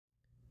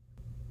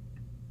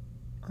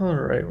All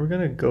right, we're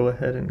going to go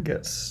ahead and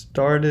get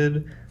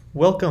started.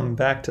 Welcome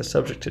back to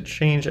Subject to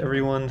Change,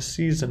 everyone.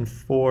 Season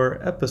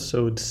 4,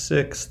 Episode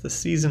 6, the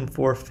Season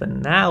 4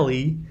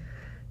 finale.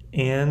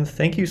 And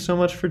thank you so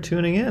much for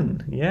tuning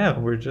in. Yeah,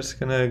 we're just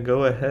going to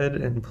go ahead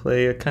and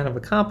play a kind of a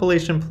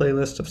compilation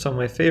playlist of some of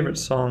my favorite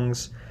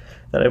songs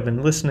that I've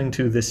been listening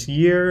to this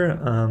year.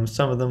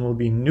 Some of them will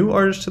be new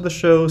artists to the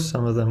show.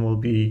 Some of them will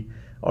be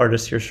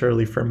artists you're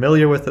surely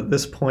familiar with at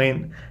this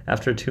point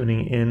after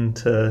tuning in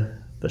to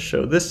the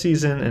show this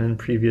season and in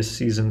previous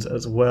seasons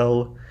as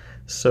well.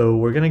 So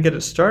we're going to get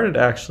it started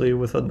actually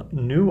with a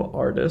new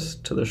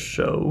artist to the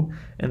show,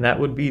 and that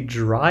would be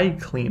Dry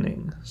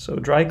Cleaning. So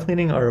Dry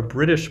Cleaning are a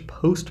British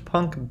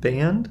post-punk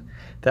band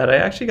that I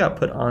actually got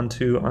put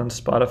onto on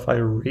Spotify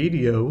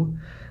Radio.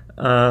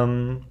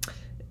 And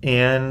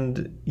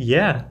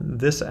yeah,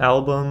 this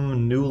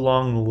album, New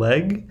Long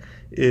Leg,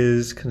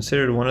 is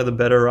considered one of the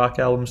better rock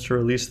albums to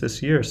release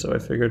this year, so I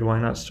figured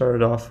why not start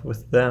it off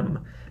with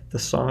them. The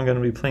song I'm going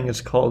to be playing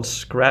is called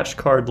Scratch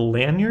Card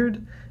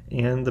Lanyard,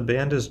 and the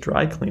band is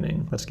Dry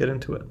Cleaning. Let's get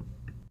into it.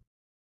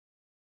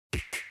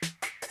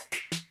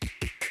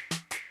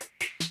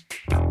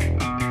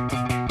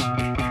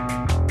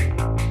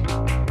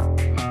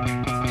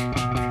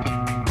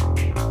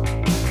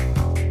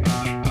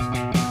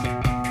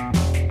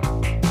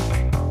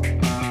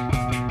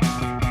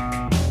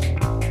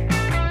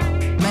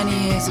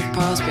 Many years have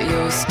passed, but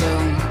you're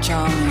still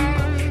charming.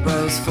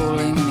 Rose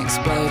falling and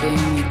exploding.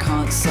 You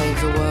can't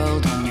save the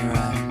world on your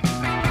own,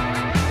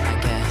 I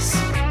guess.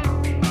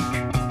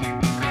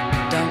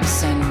 Don't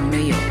send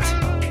me it.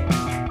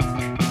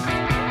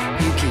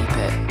 You keep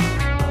it.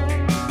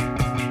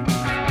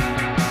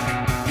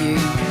 You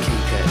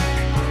keep it.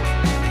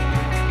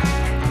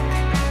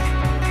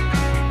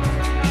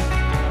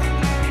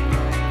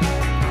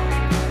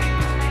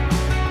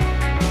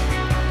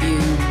 You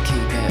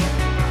keep it.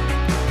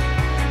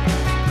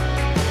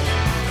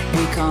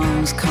 Weak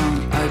arms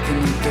can't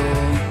open the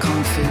door,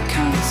 Kung Fu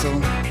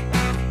cancel.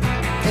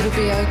 It'll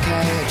be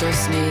okay, I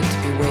just need to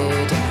be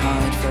weird and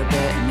hide for a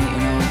bit and eat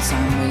an old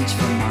sandwich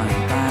from my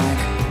bag.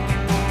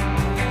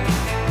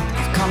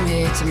 I've come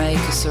here to make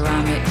a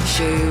ceramic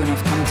shoe, and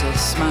I've come to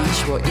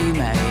smash what you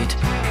made.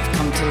 I've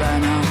come to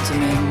learn how to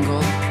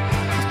mingle,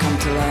 I've come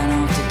to learn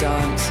how to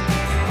dance.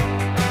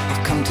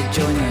 I've come to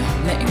join the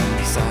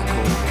knitting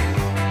circle.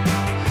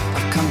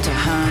 I've come to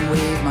hand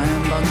weave my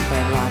own bunk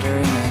bed ladder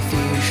in a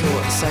few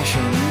short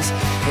sessions.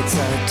 It's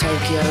a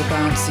Tokyo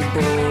bouncy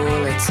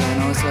ball, it's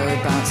an Oslo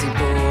bouncy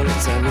ball,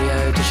 it's a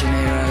Rio de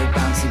Janeiro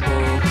bouncy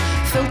ball.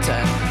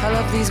 Filter, I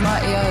love these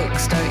mighty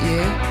oaks, don't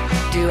you?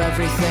 Do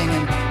everything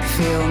and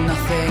feel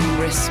nothing.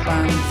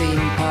 Wristband,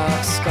 theme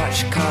park,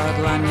 scratch card,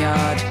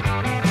 lanyard.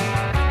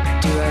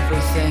 Do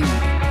everything,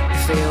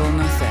 feel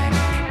nothing.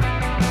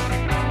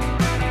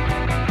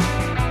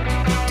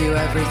 Do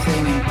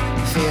everything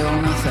and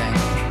feel nothing.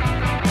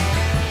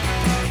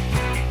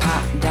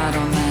 Pat dad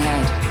on the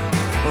head,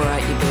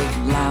 alright you big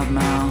loud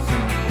mouth,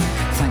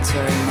 and thanks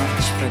very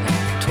much for the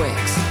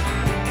Twix.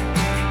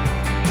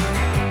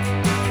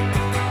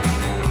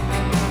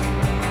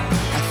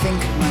 I think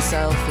of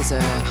myself as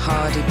a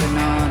hardy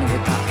banana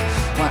with that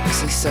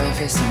waxy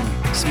surface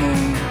and small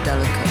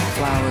delicate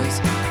flowers.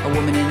 A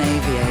woman in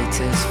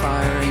aviators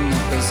firing a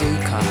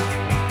bazooka.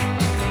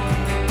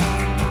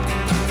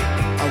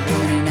 A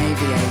woman in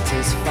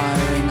aviators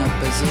firing a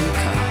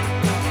bazooka.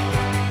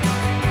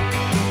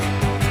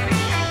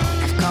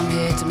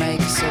 Here to make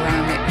a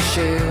ceramic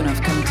shoe, and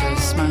I've come to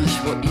smash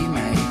what you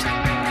made.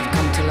 I've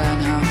come to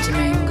learn how to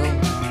mingle,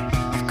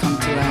 I've come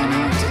to learn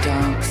how to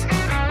dance.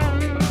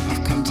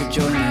 I've come to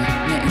join a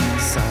knitting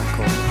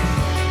circle.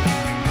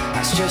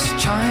 That's just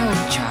child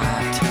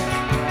chat.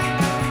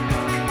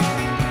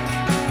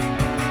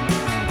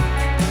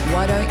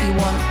 Why don't you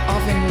want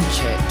oven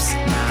chips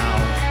now?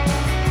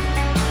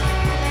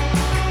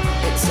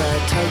 It's a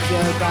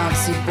Tokyo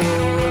bouncy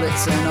ball,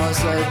 it's an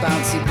Oslo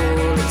bouncy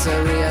ball, it's a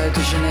Rio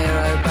de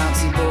Janeiro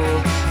bouncy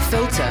ball.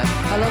 Filter,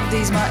 I love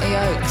these mighty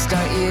oaks,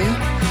 don't you?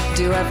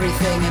 Do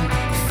everything and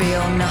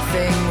feel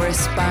nothing.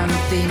 Wristband,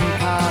 theme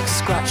park,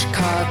 scratch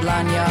card,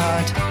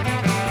 lanyard.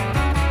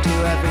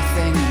 Do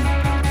everything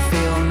and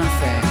feel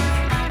nothing.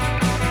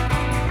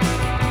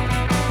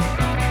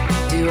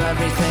 Do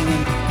everything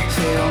and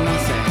feel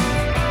nothing.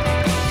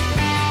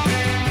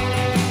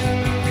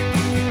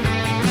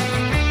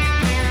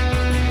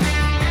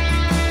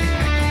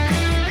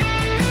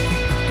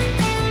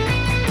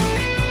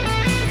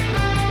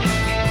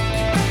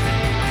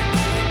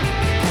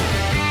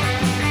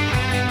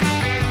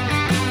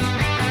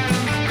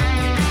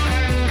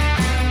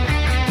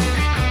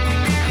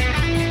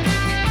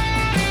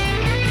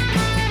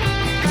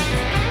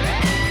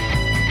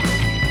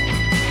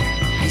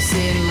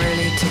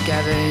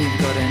 Together, you've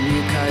got a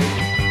new coat,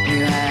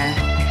 new hair,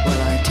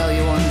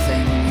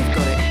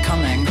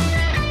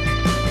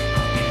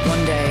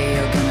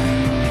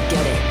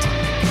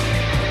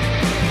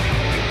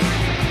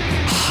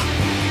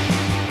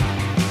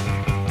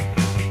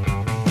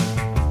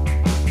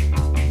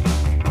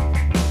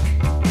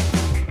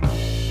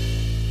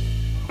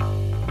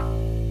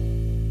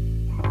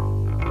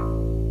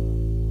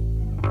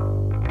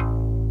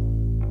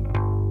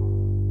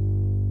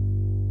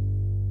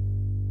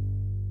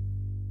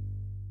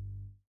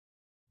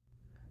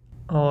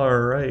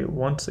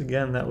 once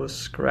again, that was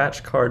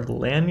Scratch Card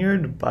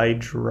Lanyard by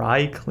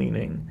Dry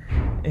Cleaning.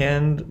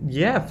 And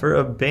yeah, for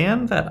a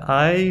band that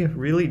I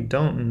really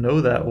don't know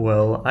that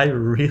well, I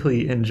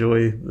really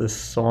enjoy this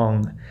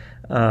song.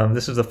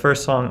 This is the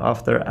first song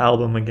off their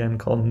album, again,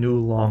 called New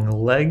Long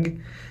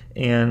Leg.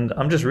 And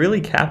I'm just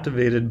really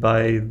captivated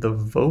by the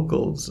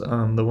vocals.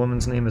 The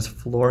woman's name is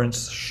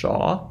Florence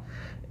Shaw.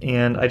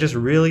 And I just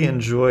really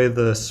enjoy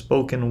the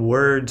spoken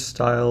word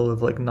style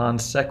of like non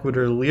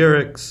sequitur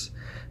lyrics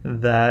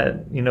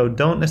that, you know,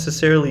 don't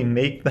necessarily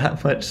make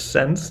that much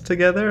sense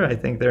together. I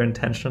think they're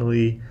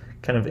intentionally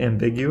kind of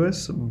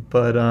ambiguous,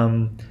 but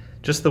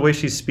just the way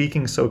she's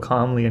speaking so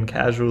calmly and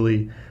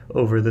casually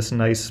over this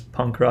nice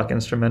punk rock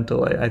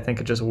instrumental, I think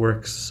it just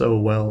works so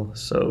well.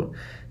 So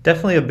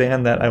definitely a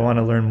band that I want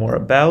to learn more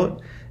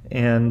about,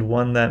 and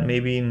one that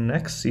maybe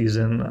next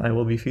season I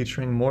will be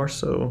featuring more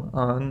so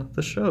on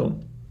the show.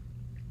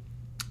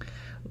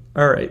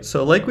 All right,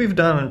 so like we've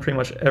done in pretty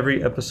much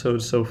every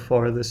episode so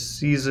far this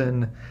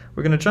season,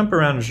 we're going to jump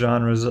around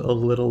genres a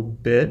little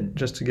bit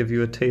just to give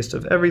you a taste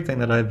of everything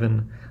that I've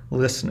been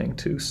listening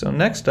to. So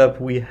next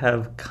up, we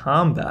have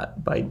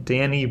Combat by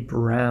Danny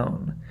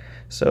Brown.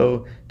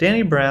 So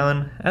Danny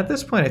Brown, at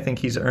this point, I think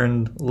he's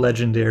earned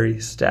legendary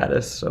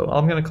status. So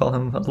I'm going to call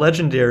him a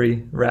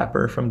legendary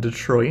rapper from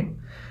Detroit.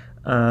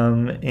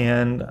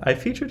 And I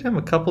featured him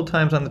a couple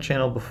times on the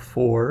channel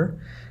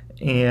before,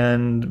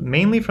 and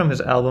mainly from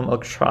his album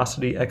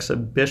Atrocity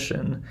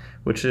Exhibition,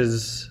 which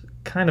is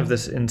kind of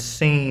this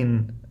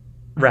insane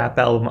rap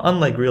album,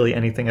 unlike really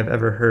anything I've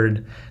ever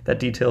heard that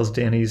details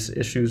Danny's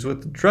issues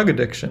with drug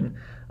addiction.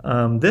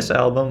 This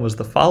album was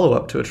the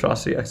follow-up to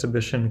Atrocity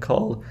Exhibition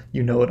called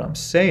You Know What I'm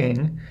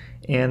Saying,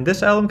 and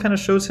this album kind of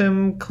shows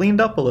him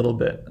cleaned up a little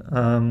bit.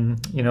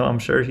 You know, I'm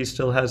sure he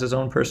still has his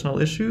own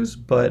personal issues,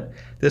 but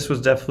this was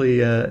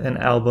definitely an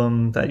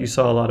album that you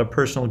saw a lot of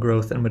personal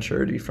growth and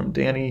maturity from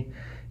Danny.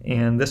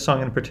 And this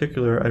song in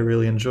particular I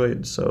really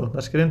enjoyed, so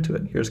let's get into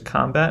it. Here's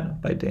Combat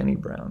by Danny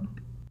Brown.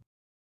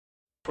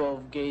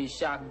 12 gauge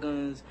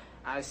shotguns,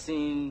 I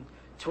seen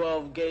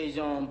 12 gauge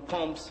on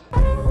pumps.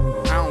 I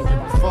don't give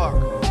a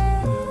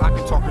fuck. I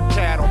can talk a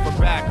cat off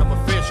the back of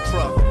a fish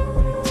truck.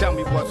 Tell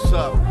me what's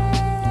up.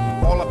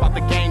 All about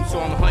the game, so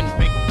I'm hunting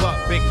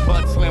big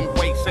butt, slim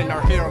waist, and her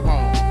hair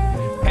long.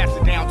 Pass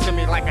it down to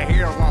me like a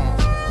hair long.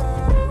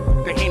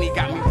 The Henny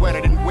got me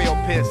wetter than whale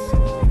piss.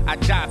 I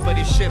die for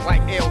this shit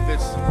like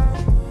Elvis.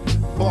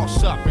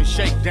 Boss up and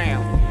shake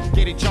down.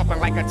 Get it jumping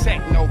like a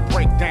techno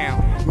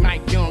breakdown.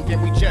 Night young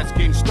and we just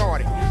getting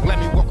started. Let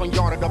me walk on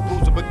yard of the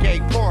Bruiser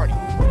Brigade party.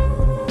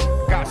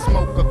 Got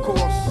smoke, of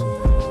course.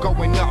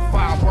 Going up,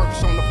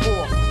 fireworks on the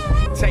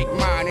 4th. Take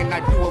mine and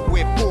I do it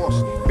with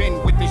force.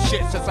 Been with this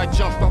shit since I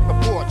jumped off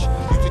the porch.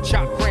 Used to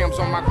chop grams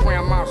on my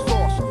grandma's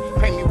sauce.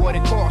 Pay me what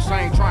it costs,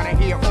 I ain't trying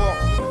to hear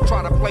off.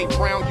 Try to play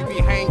brown, you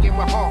be hanging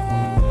with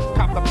Hoffman.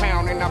 Cop the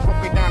pound and I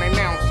broke it down in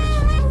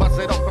ounces. Bust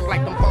it open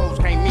like them bows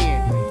came in.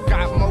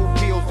 Got more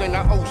bills than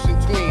the Ocean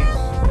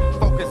Twins.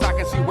 Focus, I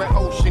can see where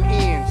ocean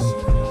ends.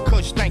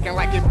 Kush thinking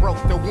like it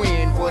broke the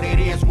wind. What it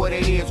is, what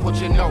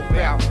you know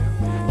about.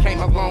 Came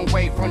a long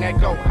way from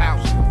that goat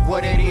house.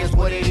 What it is,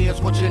 what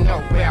you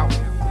know about.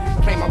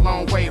 Came a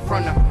long way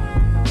from the...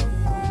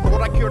 But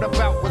what I cared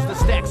about was the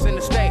stacks in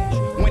the stage.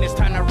 When it's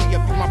time to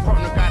re-up, my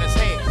partner got his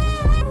head.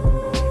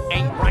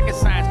 Ain't rocket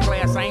science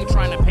class, I ain't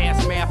trying to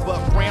pass math, but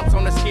grams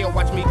on the scale,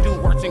 watch me do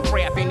works and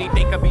craft. Any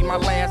day could be my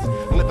last.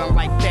 Living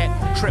like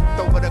that, tripped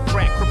over the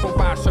crack, crippled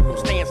by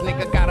circumstance,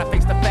 nigga gotta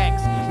face the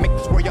facts. Make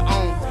this world your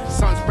own.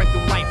 Some sprint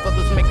through life,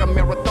 others make a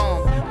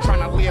marathon.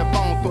 Trying to live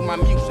on through my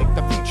music.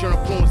 The future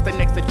influence the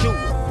next to do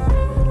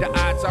it. The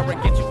odds are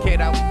against you,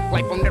 kiddo.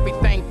 Life on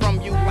everything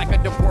from you like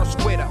a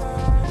divorced widow.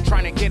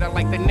 Trying to get her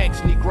like the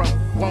next Negro.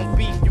 Won't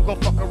beef, you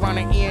gon' fuck around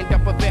and end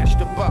up a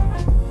vegetable.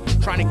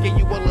 Trying to get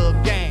you a little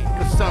gang,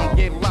 cause some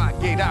get locked,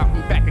 get out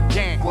and back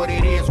again. What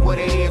it is,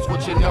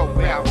 what you know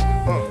about.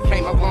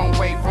 Came a long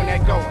way from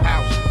that goat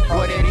house.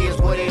 What it is,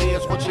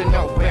 what you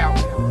know about.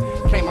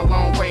 Came a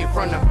long way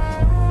from the...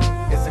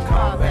 It's a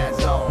combat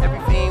zone.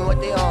 Everything what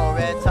they own,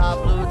 red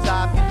top, blue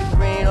top, get the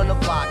green on the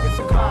block. It's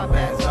a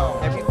combat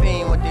zone.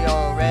 Everything what they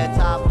own, red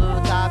top, blue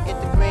top,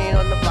 get the green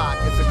on the block.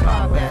 It's a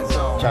combat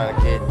zone. Trying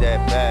to get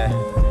that bag,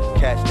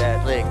 catch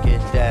that lick, get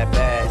that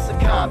bag. It's a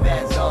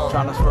combat zone.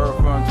 Trying to swerve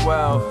from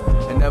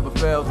 12, it never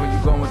fails when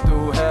you're going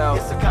through hell.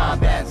 It's a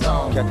combat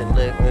zone. Got the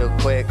lick real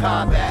quick.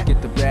 Combat.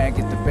 Get the bag,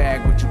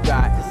 what you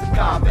got? It's a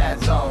combat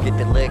zone. Get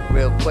the lick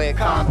real quick.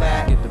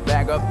 Combat. Get the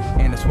bag up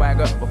and the swag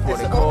up before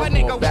they call All a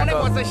nigga back wanted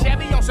up. was a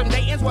Chevy on some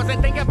Dayton's.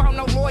 Wasn't thinking about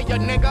no lawyer,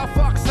 nigga.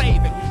 Fuck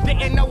saving.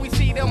 Didn't know we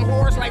see them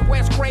whores like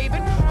Wes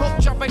Craven. Hook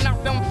jumping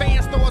out them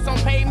fan stores on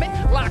pavement.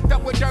 Locked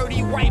up with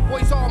dirty white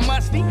boys all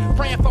musty.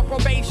 Praying for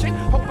probation.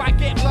 Hope I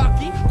get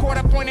lucky. Court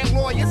appointed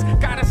lawyers.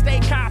 Gotta stay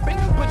copping.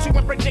 Put you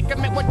in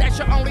predicament, but that's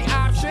your only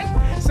option.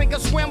 Sink or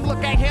swim,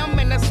 look at him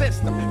in the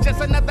system.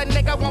 Just another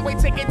nigga, one-way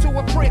ticket to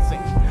a prison.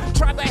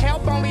 Try to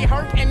help, only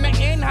hurt in the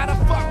end. How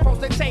the fuck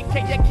supposed to take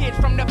care of your kids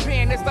from the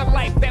pen? It's the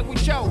life that we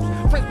chose.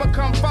 Friends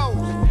become foes.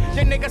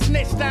 Your nigga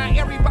snitched down,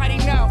 everybody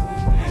know.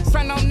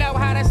 son don't know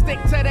how to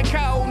stick to the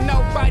code.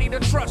 Nobody to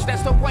trust,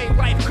 that's the way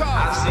life goes.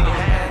 I've seen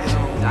hands,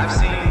 I've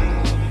seen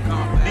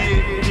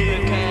big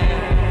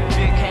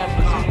can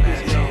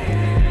bazookas,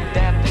 man.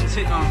 Damn things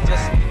hit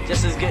you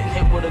just as getting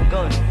hit with a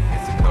gun.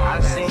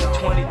 I've seen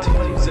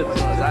 22 zip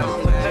guns, I've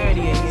seen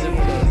 38 zip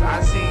guns,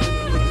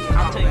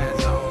 I'll tell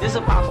you, this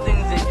about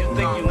things that you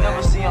think you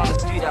never see on the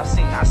street. I've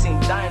seen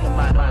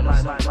dynamite,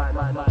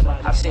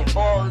 I've seen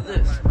all of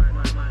this.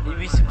 You'd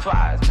be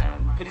surprised,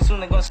 man. Pretty soon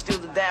they're gonna steal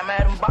the damn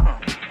atom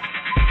bomb.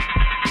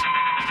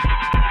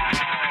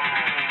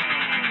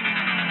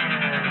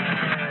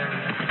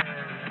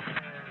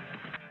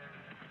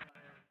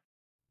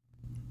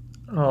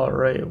 All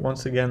right,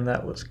 once again,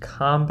 that was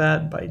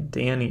Combat by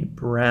Danny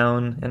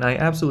Brown, and I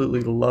absolutely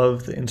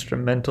love the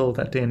instrumental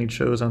that Danny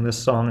chose on this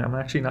song. I'm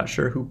actually not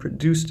sure who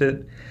produced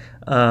it,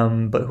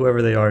 but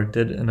whoever they are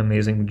did an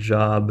amazing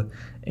job.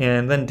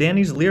 And then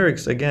Danny's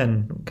lyrics,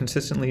 again,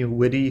 consistently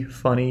witty,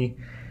 funny,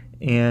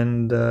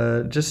 and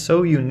just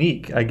so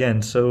unique,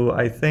 again. So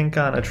I think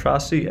on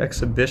Atrocity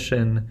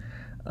Exhibition,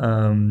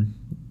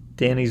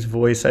 Danny's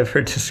voice I've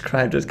heard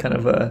described as kind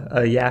of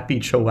a yappy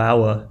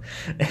chihuahua,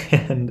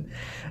 and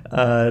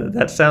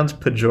that sounds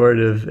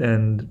pejorative,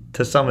 and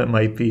to some it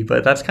might be,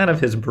 but that's kind of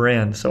his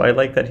brand. So I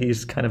like that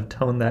he's kind of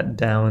toned that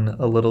down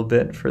a little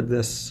bit for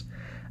this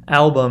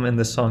album and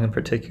this song in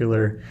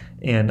particular,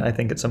 and I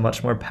think it's a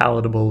much more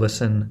palatable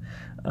listen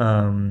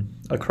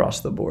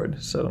across the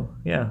board. So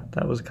yeah,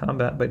 that was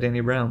Combat by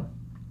Danny Brown.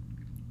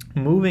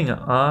 Moving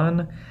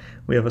on,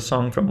 we have a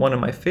song from one of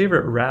my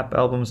favorite rap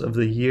albums of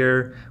the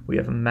year. We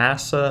have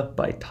Massa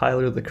by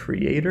Tyler, the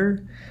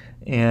Creator,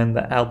 and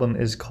the album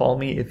is Call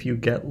Me If You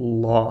Get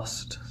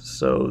Lost.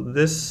 So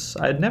this,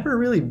 I'd never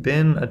really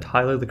been a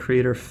Tyler, the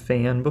Creator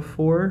fan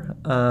before.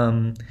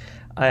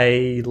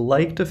 I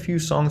liked a few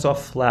songs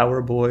off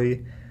Flower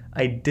Boy.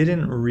 I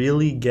didn't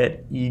really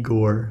get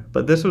Igor,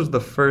 but this was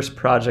the first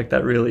project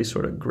that really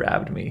sort of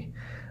grabbed me.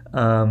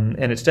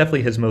 And it's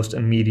definitely his most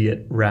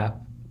immediate rap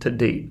to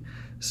date.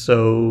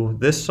 So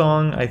this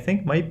song, I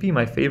think, might be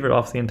my favorite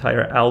off the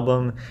entire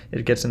album.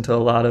 It gets into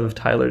a lot of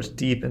Tyler's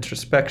deep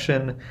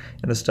introspection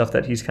and the stuff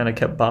that he's kind of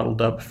kept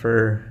bottled up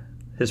for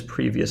his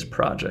previous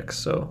projects.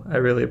 So I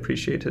really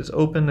appreciate his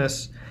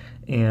openness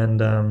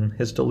and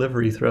his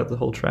delivery throughout the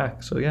whole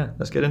track. So yeah,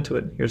 let's get into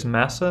it. Here's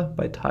Massa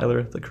by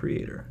Tyler, the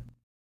Creator.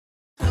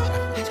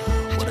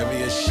 Whatever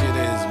your shit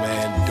is,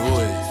 man, do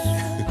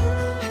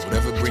it.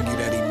 Whatever bring you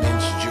that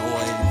immense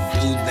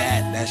joy, do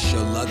that. That's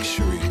your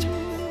luxury.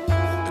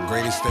 The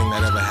greatest thing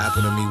that ever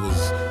happened to me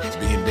was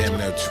being damn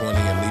near 20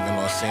 and leaving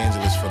Los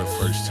Angeles for the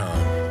first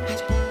time.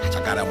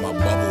 I got out my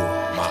bubble,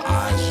 my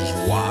eyes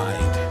just wide.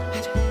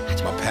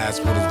 My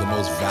passport is the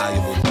most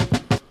valuable.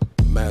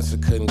 Massa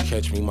couldn't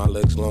catch me, my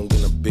legs long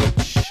than a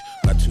bitch.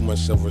 Got too much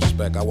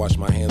self-respect, I wash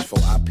my hands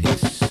before I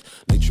piss.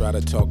 They try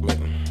to talk me,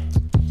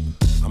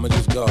 I'ma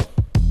just go.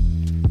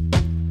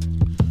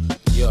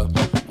 Yeah,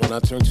 when I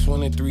turned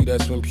 23,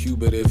 that's when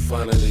puberty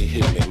finally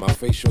hit me. My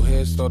facial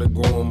hair started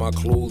growing, my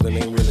clothes and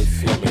ain't really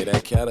fit me.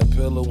 That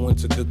caterpillar went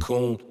to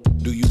cocoon.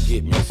 Do you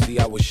get me? See,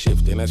 I was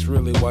shifting. That's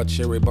really why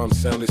Cherry Bomb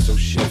sounded so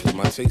shifty.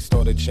 My taste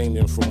started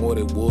changing from what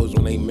it was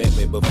when they met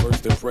me. But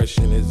first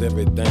impression is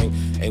everything.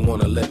 Ain't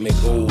wanna let me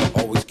go.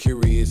 Always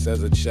curious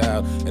as a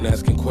child and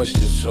asking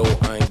questions. So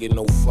I ain't get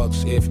no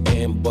fucks, if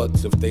and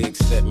buts if they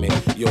accept me.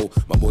 Yo,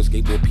 my boy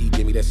Skateboard P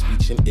gave me that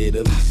speech in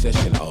Italy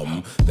session.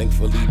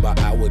 Thankfully by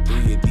hour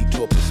 3 it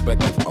detour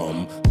perspective.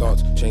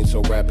 Thoughts change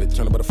so rapid.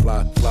 Turn a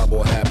butterfly,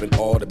 flyboy happen.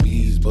 All the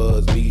bees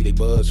buzz me, they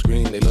buzz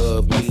scream, they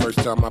love me. First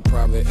time my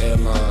private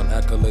airline.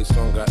 Accolade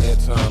song got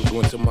airtime. Go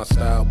into my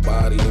style,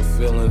 body, and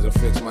feelings and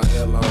fix my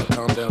hairline.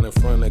 Calm down in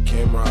front of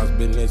cameras,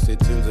 business at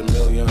tens of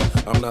millions.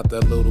 I'm not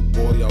that little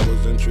boy I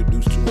was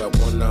introduced to at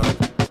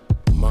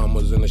 1-9. Mom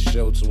was in the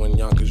shelter when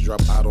Yonkers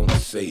dropped, I don't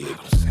say it.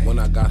 When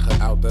I got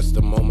her out, that's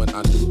the moment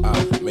I knew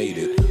I made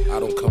it. I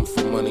don't come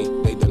for money,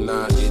 they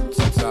deny it.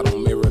 Since I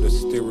don't mirror the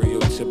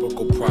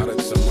stereotypical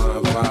products of my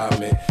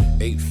environment.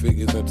 8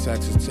 figures in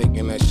taxes,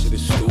 taking that shit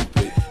is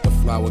stupid.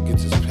 Flower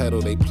gets its petal,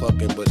 they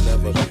pluck it but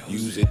never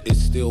use it. It's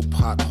still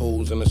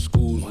potholes in the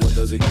schools, where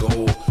does it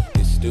go?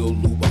 It's still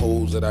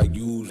loopholes that I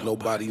use,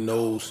 nobody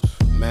knows.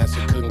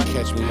 Massa couldn't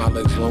catch me, my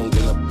legs long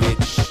than a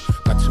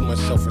bitch. Got too much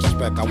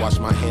self-respect, I wash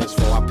my hands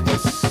before I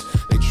piss.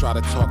 They try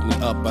to talk me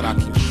up, but I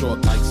keep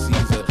short like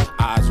Caesar.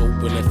 Eyes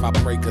open if I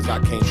pray, cause I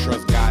can't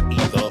trust God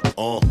either.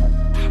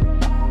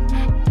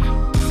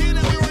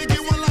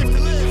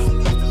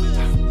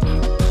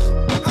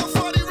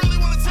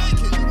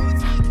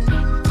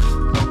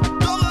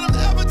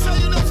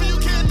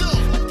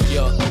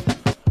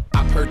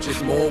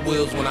 More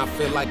wheels when I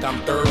feel like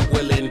I'm third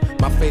wheeling.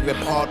 My favorite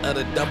part of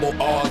the double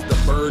R's, the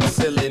bird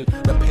ceiling.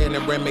 The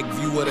panoramic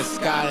view of the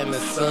sky and the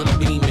sun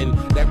beaming.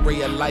 That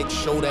ray of light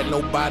show that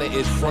nobody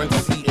is front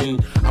seating.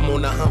 I'm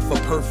on the hunt for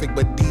perfect,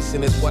 but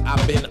decent is what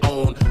I've been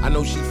on. I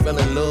know she fell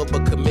in love,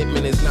 but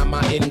commitment is not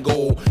my end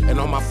goal. And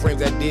all my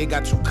friends that did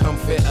got too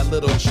comfort, a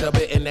little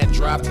chubby, and that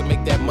drive to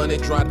make that money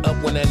dried up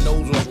when that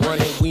nose was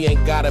running. We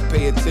ain't gotta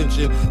pay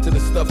attention to the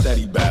stuff that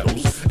he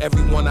battles.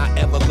 Everyone I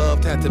ever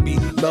loved had to be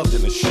loved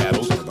in the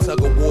shadows.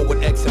 Tug of war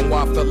with X and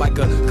Y felt like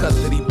a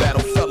custody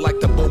battle. Felt like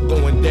the boat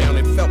going down.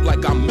 It felt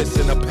like I'm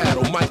missing a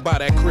paddle. Might buy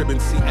that crib in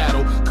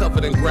Seattle,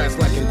 covered in grass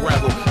like in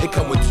gravel. It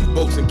come with 2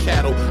 boats and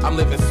cattle. I'm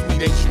living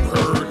sweet, ain't you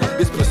heard?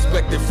 This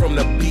perspective from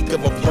the beak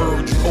of a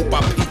bird. You hope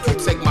I peek, you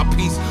take my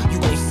piece, you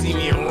gon' see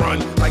me and run.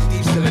 Like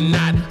thieves in the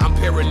night, I'm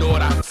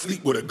paranoid, I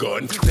sleep with a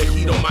gun. They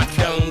eat on my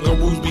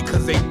kangaroos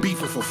because they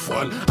beefing for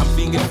fun. I'm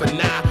vegan for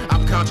now,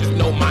 I'm conscious,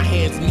 know my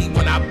hands meet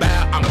when I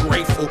bow. I'm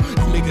grateful,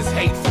 you niggas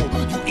hateful.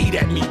 You eat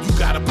at me, you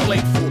got a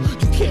plateful.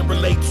 You can't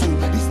relate to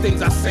these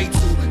things I say to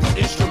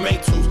these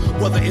instrumentals.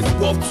 Whether it's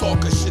wealth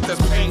talk or shit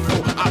that's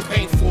painful, I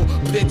paint for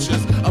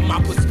pictures of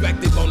my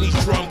perspective on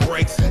these drum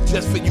breaks.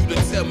 Just for you to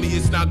tell me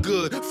it's not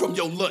good from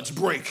your lunch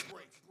break.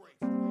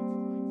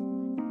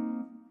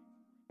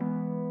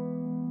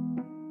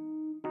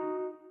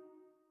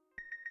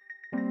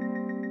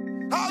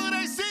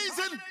 Holiday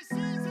season.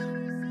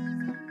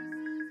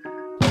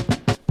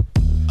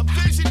 A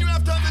vision you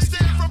have to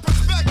understand from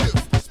perspective.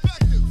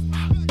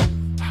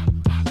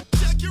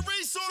 Check your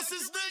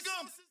resources,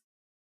 nigga.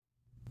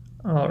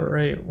 All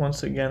right,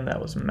 once again,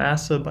 that was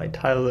Massa by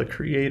Tyler, the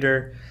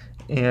Creator,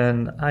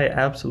 and I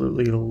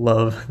absolutely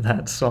love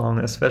that song,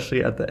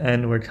 especially at the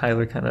end where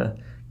Tyler kind of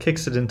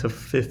kicks it into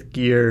 5th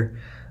gear.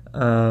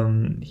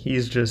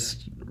 He's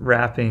just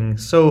rapping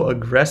so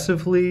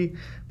aggressively,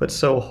 but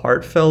so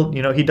heartfelt.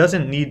 You know, he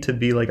doesn't need to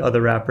be like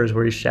other rappers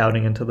where he's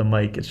shouting into the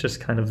mic. It's just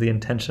kind of the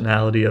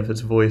intentionality of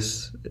his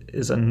voice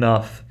is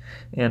enough,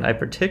 and I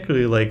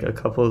particularly like a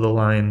couple of the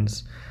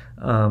lines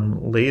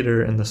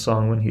later in the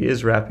song when he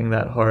is rapping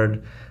that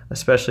hard,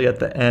 especially at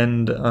the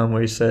end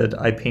where he said,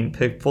 I paint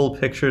full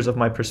pictures of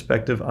my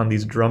perspective on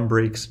these drum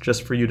breaks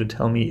just for you to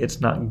tell me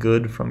it's not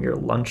good from your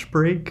lunch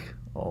break.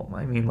 Oh,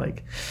 I mean,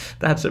 like,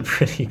 that's a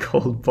pretty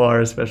cold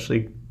bar,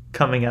 especially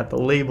coming at the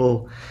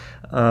label,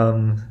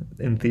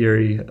 in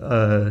theory,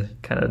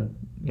 kind of,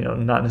 you know,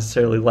 not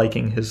necessarily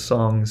liking his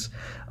songs,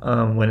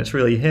 when it's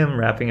really him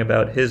rapping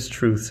about his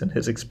truths and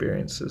his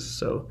experiences.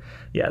 So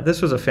yeah,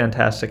 this was a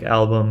fantastic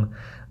album.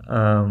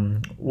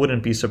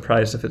 Wouldn't be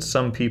surprised if it's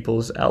some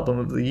people's album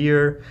of the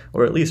year,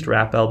 or at least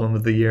rap album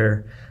of the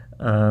year.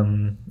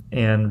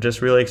 And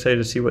just really excited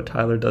to see what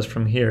Tyler does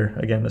from here.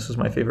 Again, this was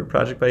my favorite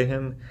project by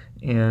him,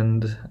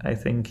 and I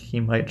think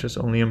he might just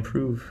only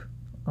improve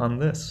on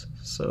this.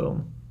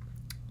 So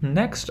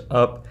next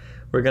up,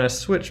 we're going to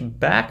switch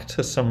back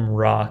to some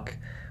rock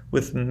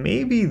with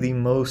maybe the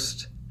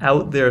most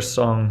out there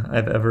song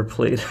I've ever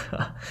played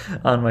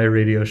on my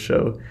radio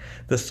show.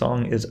 The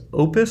song is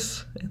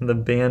Opus, and the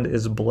band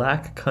is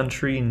Black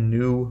Country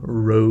New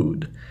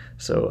Road.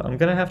 So I'm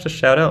going to have to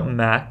shout out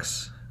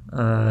Max.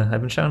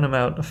 I've been shouting him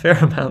out a fair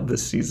amount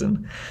this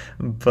season,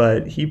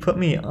 but he put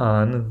me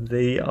on.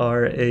 They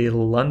are a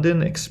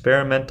London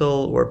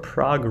experimental or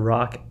prog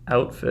rock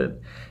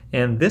outfit,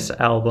 and this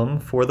album,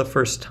 for the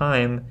first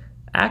time,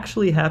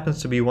 actually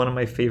happens to be one of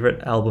my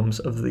favorite albums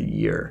of the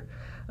year.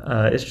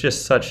 It's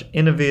just such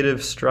innovative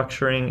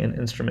structuring and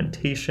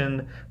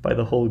instrumentation by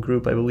the whole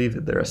group. I believe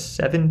that they're a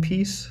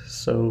 7-piece,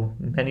 so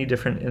many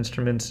different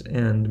instruments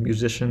and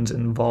musicians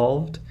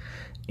involved.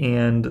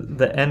 And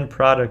the end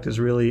product is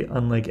really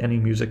unlike any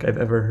music I've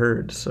ever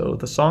heard. So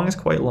the song is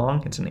quite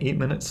long. It's an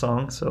 8-minute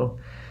song, so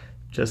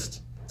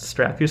just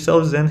strap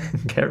yourselves in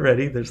and get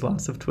ready. There's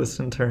lots of twists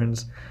and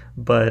turns,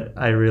 but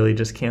I really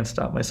just can't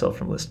stop myself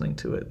from listening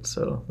to it.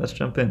 So let's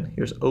jump in.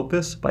 Here's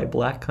Opus by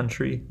Black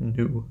Country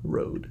New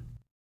Road.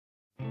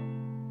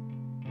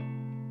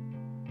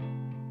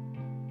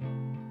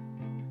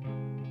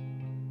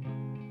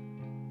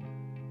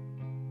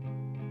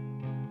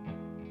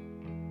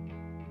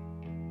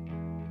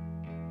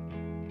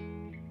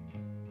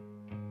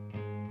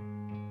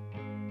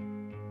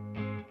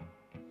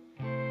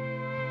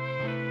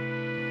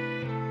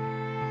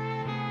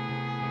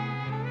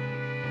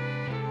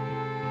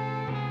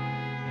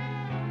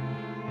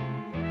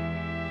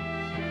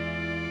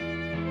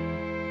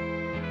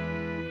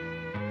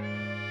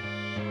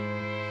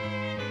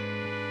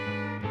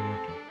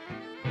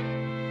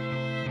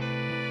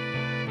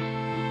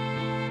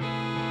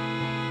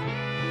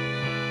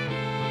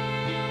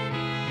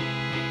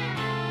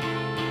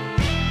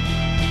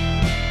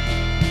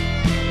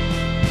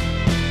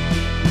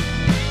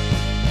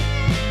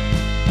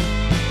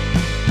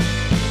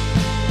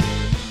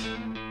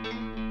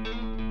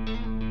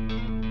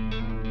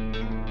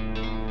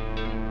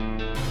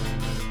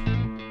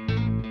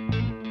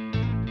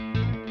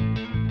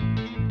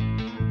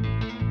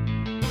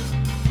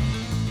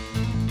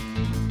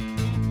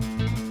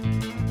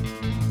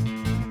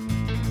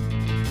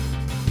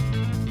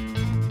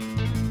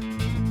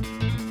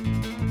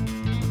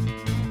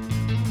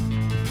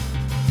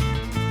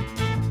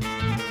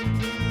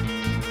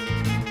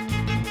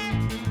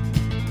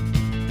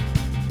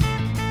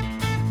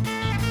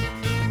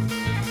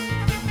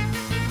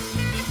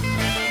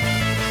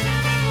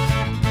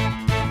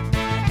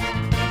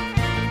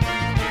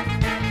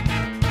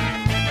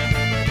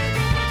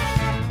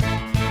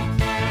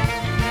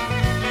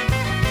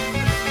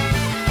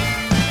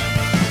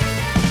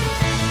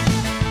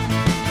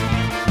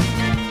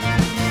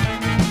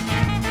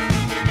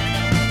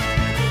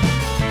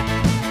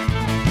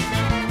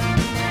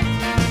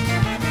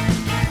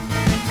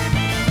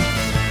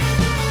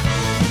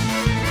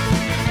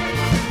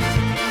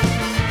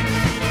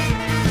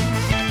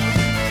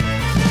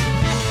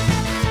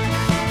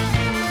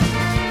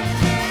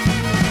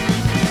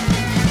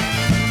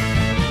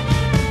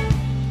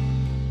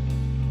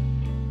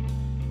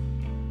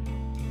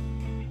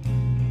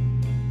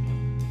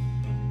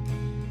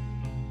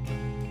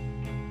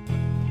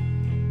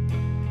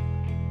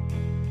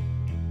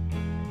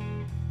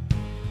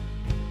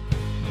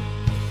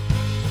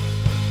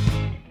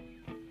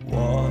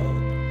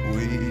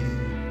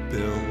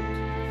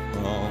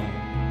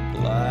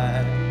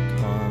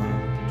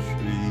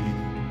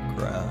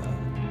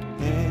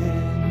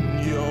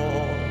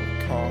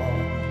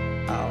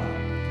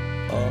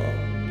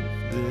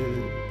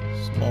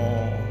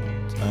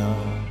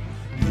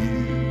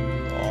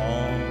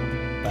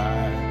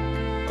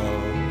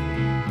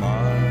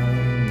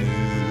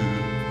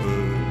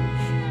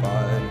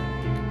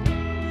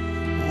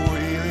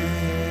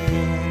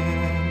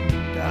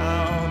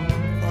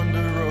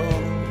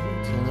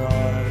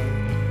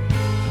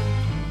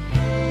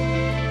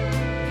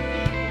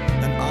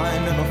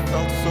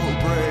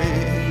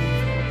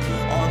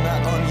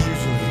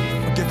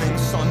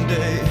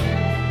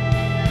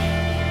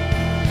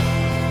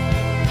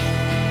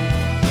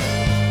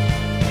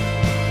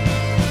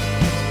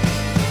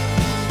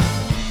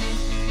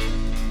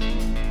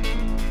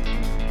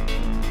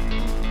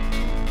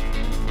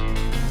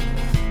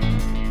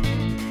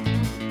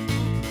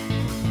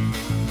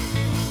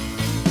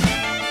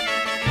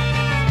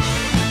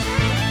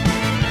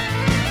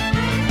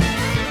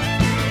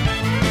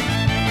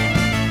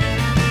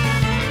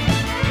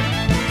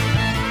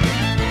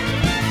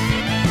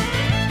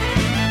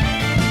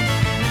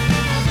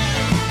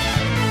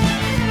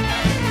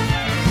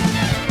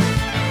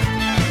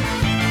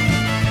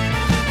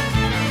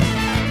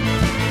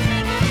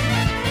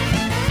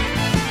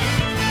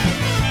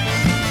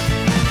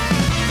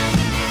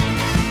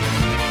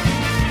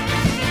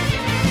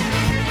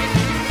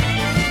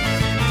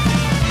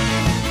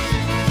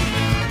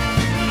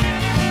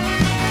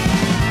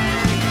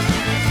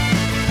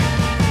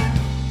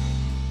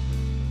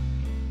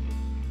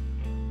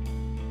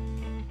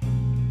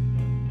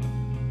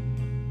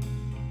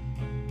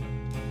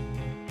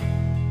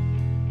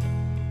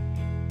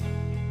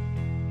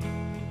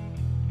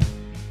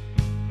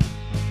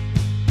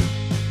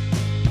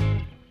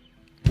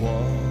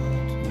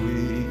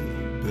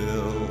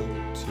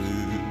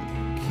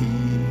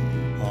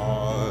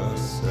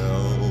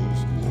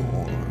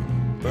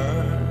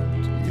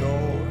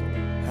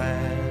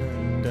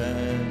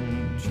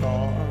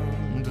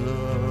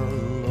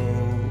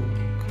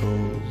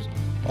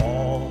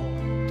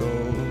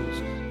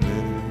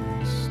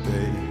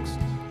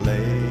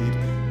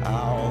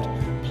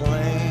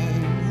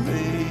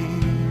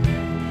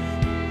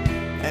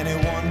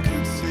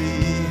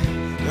 see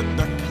that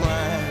the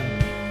plan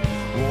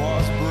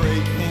was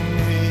breaking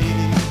me.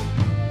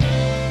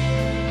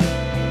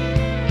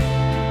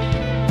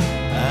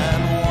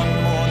 And one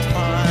more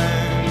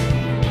time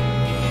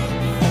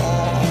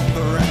for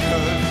the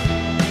record.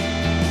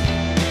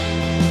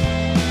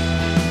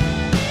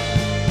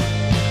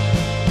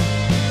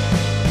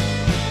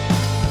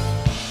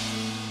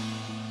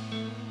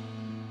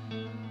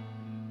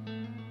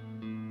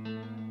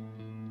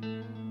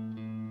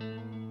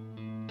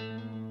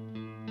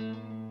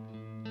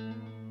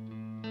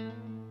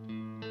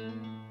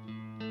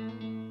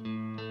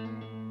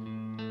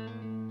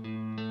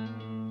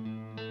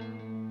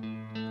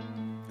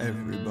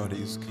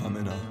 Everybody's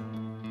coming up.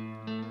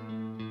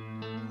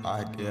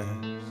 I guess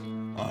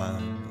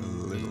I'm a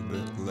little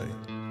bit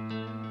late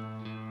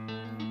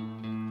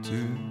to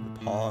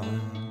the party.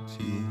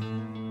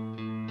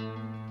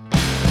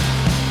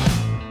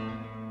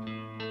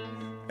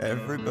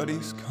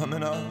 Everybody's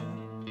coming up.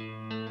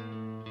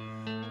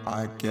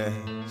 I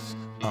guess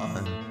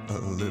I'm a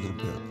little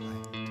bit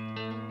late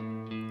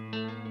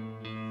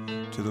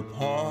to the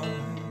party.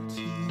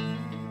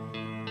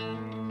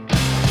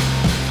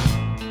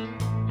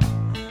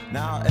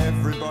 Now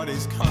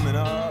everybody's coming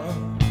up.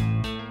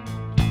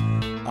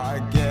 I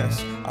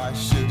guess I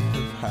should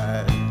have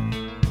had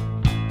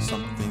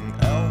something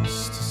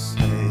else to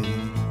say.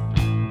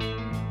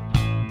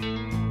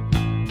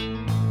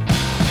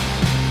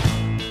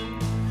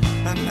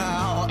 And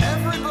now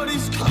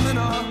everybody's coming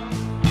up.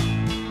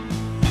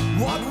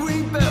 What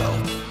we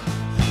built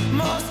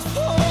must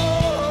fall.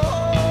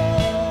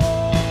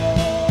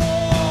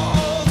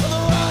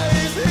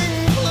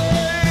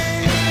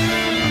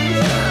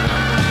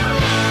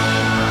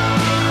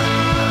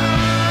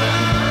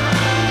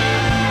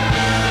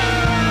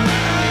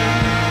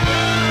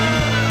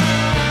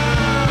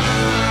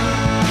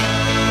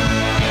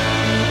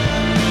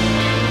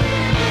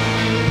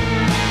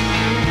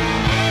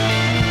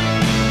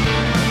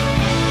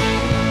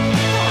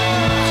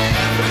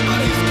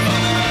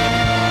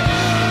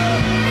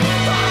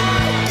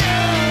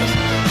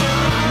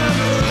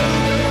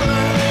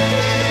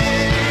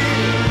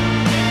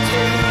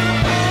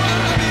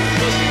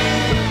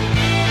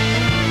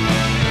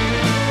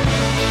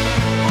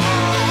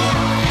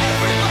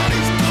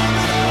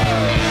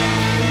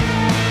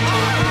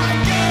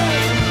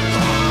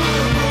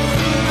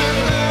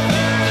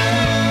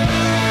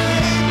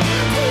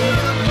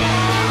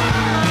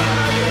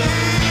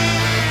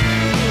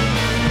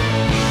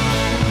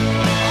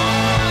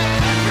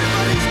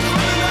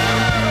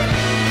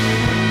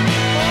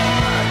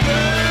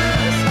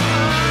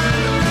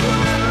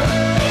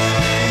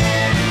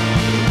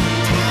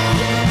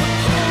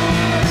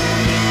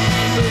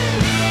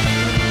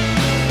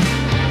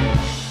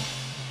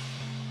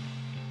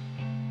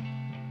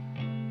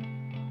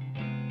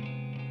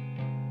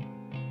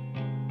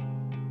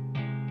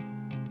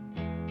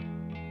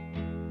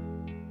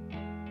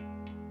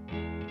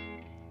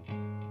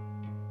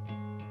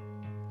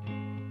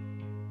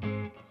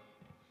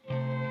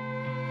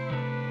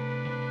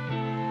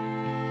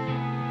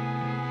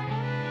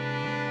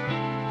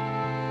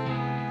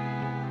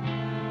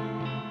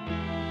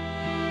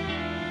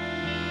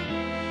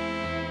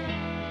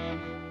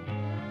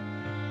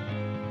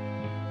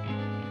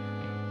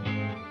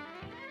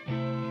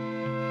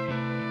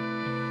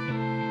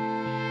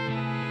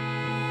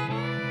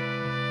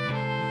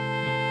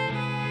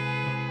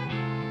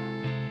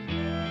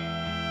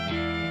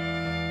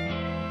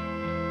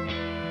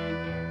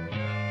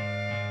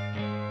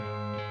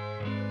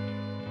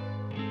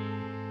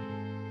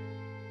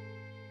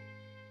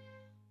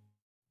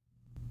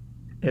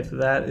 If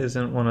that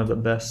isn't one of the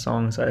best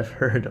songs I've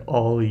heard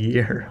all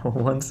year,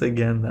 once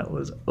again, that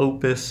was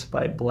Opus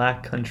by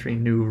Black Country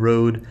New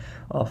Road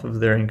off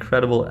of their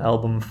incredible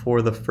album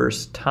For the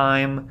First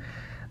Time.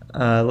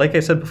 Like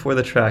I said before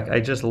the track, I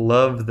just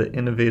love the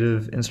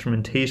innovative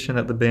instrumentation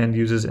that the band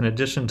uses in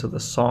addition to the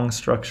song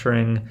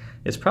structuring.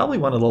 It's probably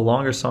one of the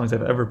longer songs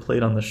I've ever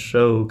played on the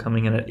show,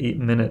 coming in at 8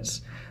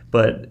 minutes,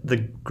 but the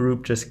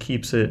group just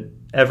keeps it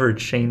ever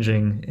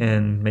changing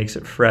and makes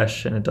it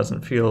fresh, and it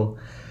doesn't feel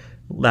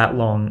that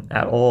long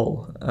at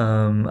all.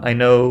 I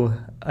know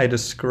I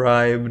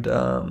described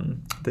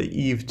the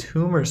Eve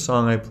Toomer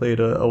song I played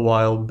a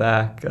while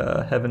back,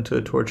 Heaven to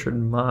a Tortured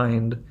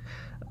Mind,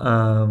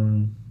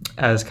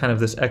 as kind of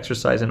this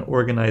exercise in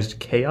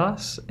organized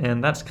chaos,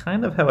 and that's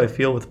kind of how I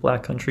feel with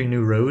Black Country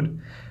New Road.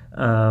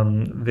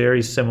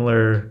 Very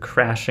similar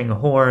crashing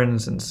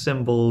horns and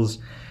cymbals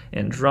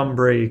and drum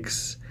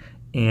breaks,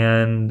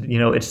 and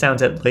it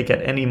sounds like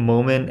at any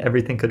moment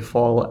everything could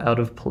fall out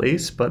of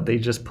place, but they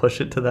just push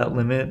it to that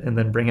limit and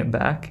then bring it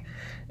back,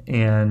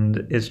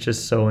 and it's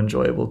just so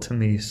enjoyable to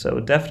me. So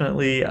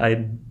definitely,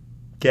 I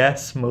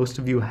guess most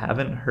of you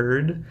haven't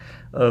heard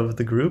of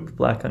the group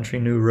Black Country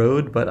New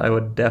Road, but I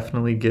would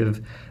definitely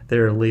give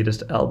their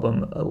latest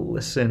album a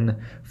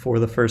listen For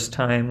the First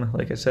Time.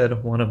 Like I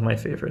said, one of my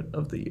favorite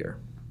of the year.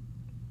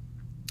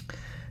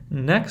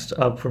 Next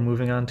up, we're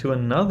moving on to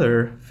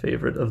another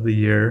favorite of the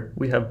year.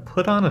 We have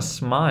Put on a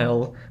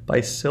Smile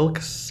by Silk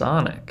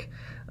Sonic.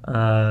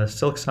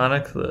 Silk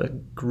Sonic, the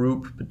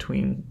group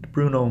between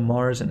Bruno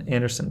Mars and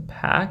Anderson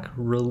 .Paak,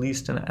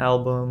 released an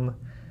album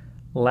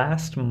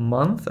last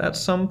month at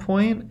some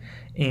point,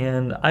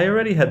 and I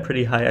already had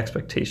pretty high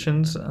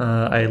expectations.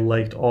 I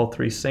liked all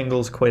 3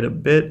 singles quite a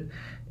bit,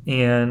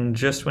 and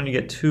just when you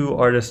get 2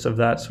 artists of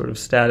that sort of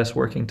status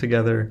working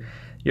together,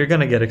 you're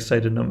going to get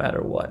excited no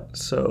matter what.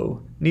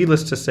 So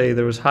needless to say,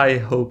 there was high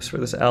hopes for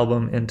this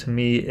album, and to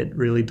me it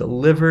really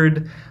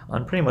delivered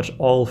on pretty much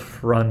all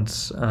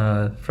fronts.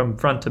 From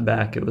front to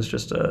back, it was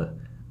just a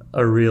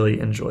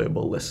really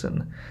enjoyable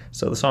listen.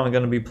 So the song I'm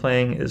going to be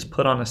playing is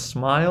Put On a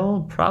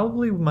Smile,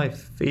 probably my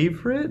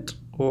favorite,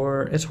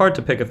 or it's hard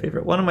to pick a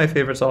favorite. One of my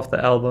favorites off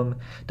the album,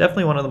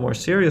 definitely one of the more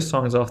serious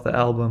songs off the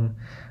album.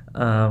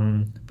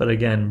 But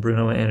again,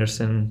 Bruno and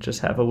Anderson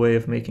just have a way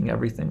of making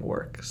everything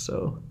work.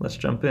 So let's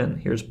jump in.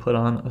 Here's Put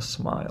On a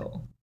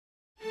Smile.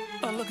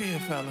 Oh, look at here,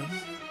 fellas.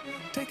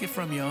 Take it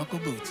from your Uncle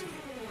Bootsy.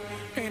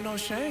 Ain't no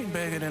shame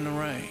begging in the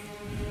rain.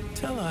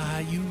 Tell her how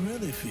you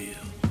really feel.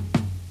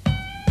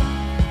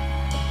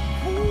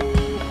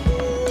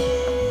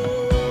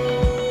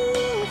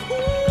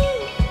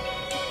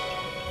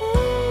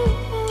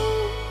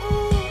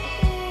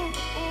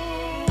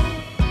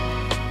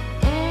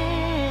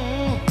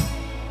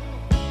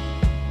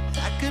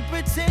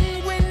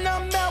 Pretend when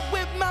I'm out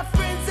with my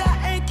friends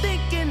I ain't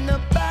thinking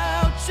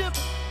about you.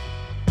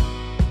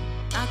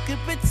 I could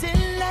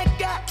pretend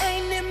like I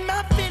ain't in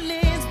my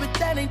feelings, but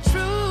that ain't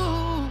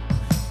true.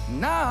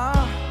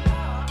 Nah.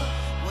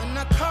 When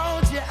I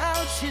called you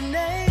out your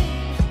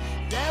name,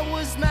 that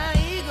was my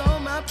ego,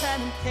 my pride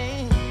and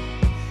pain.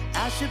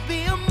 I should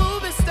be a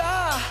movie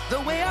star,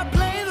 the way I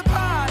play the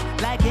part,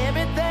 like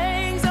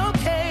everything's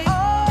okay.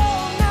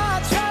 Oh,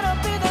 not trying to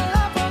be the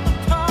life of the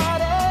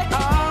party.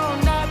 Oh,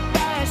 not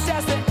buying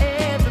shots to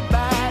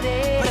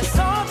everybody. But it's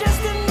all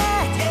just an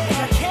act,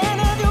 I can't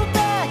have you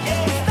back.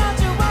 Without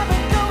you I've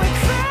been going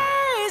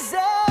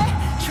crazy,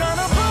 trying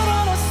to put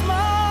on a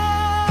smile,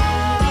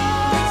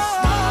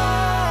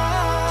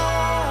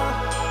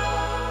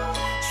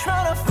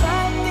 trying to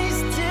fight these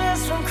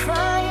tears from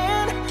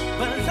crying.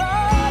 But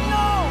Lord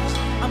knows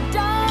I'm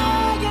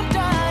dying,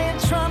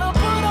 trying to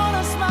put on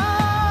a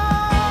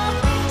smile,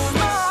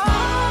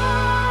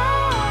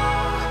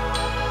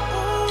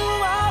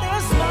 Ooh, out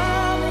here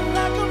smiling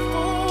like a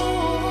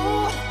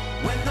fool,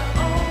 when the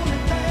only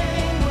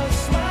thing we're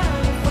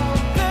smiling for,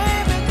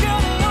 baby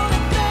girl, the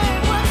only thing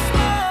we're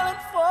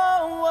smiling for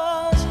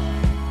was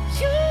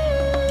you.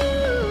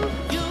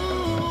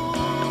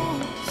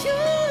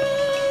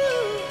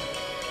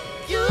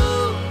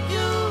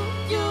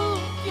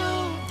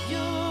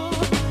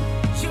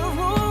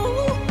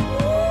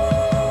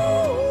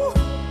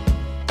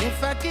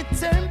 If I could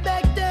turn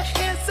back the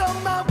hands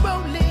on my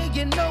rolling,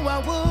 you know I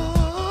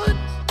would.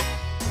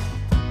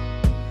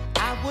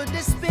 I would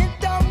have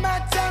spent all my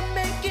time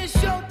making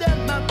sure that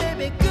my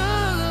baby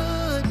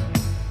good.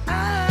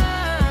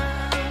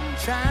 I'm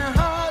trying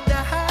hard to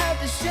hide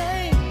the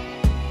shame.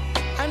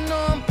 I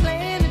know I'm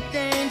playing a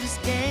dangerous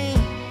game,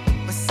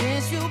 but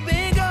since you've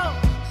been gone,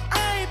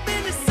 I ain't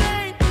been the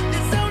same.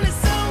 There's only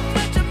so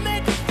much I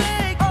make a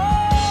fake. Oh,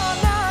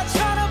 not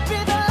trying to be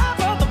the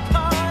life of the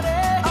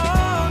party.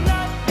 Oh,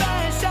 not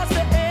buying shots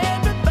to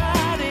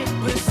everybody.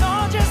 But it's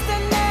all just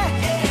an act,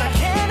 I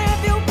can't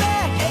have you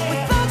back.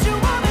 Without you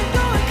I've been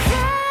going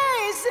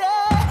crazy,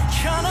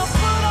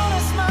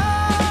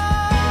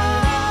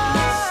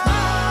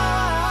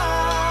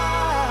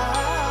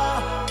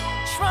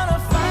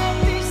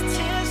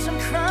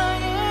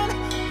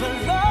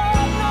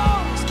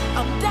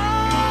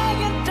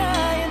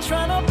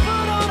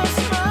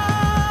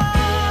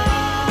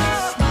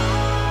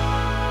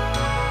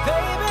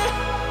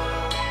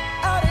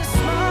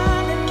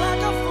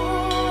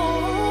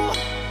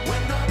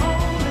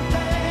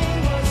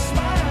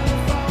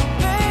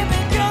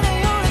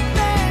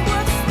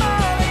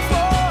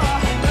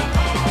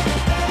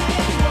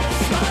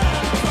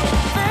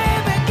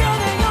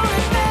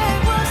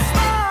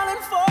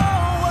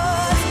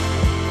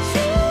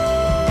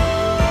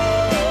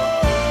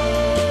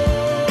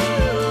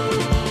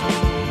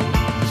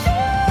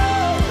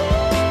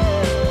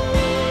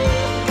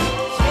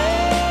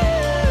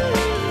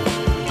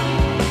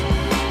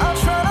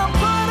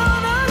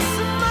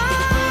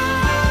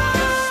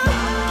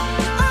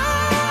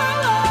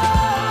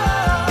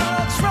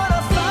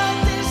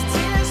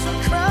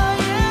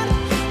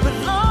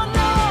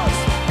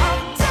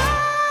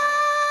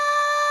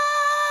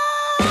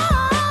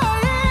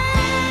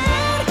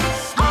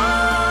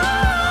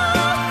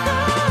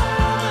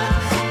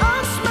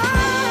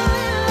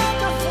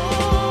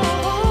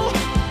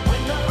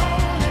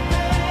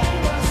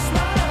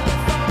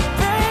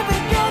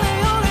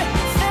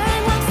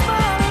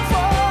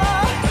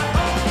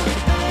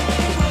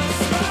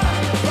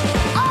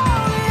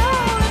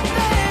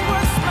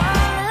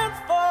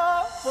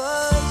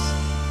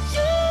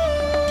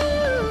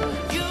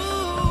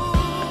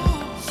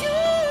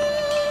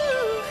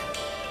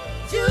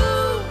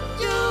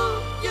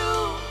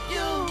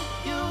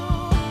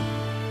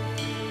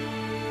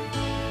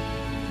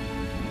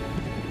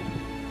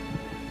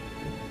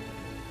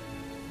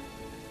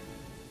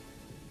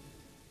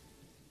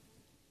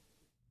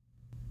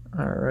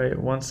 All right,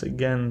 once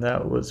again,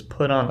 that was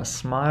Put on a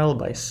Smile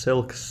by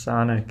Silk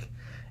Sonic.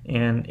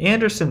 And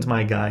Anderson's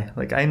my guy.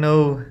 Like, I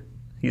know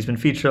he's been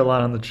featured a lot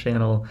on the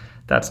channel.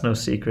 That's no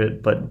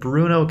secret. But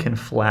Bruno can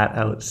flat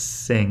out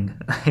sing.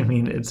 I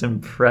mean, it's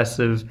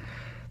impressive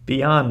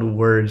beyond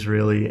words,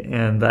 really.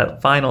 And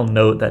that final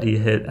note that he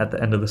hit at the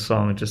end of the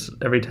song, just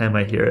every time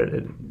I hear it,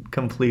 it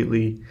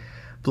completely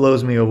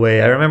blows me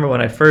away. I remember when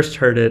I first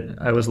heard it,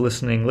 I was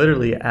listening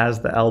literally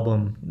as the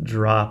album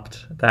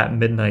dropped that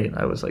midnight.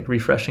 I was like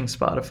refreshing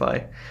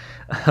Spotify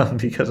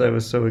because I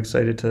was so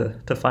excited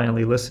to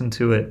finally listen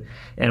to it.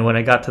 And when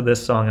I got to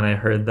this song and I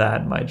heard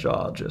that, my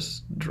jaw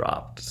just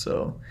dropped.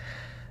 So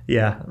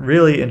yeah,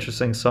 really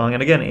interesting song.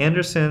 And again,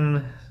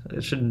 Anderson,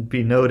 it should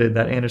be noted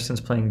that Anderson's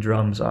playing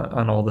drums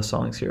on all the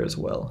songs here as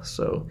well.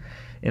 So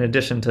in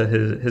addition to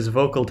his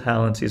vocal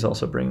talents, he's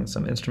also bringing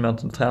some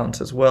instrumental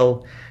talents as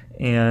well,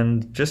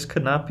 and just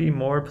could not be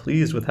more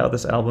pleased with how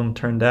this album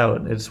turned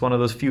out. It's one of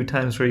those few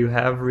times where you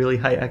have really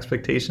high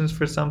expectations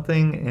for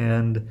something,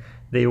 and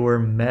they were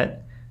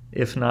met,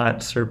 if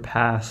not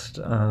surpassed,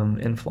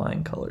 in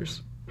flying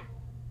colors.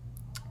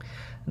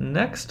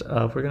 Next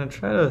up, we're going to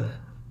try to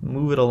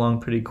move it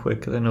along pretty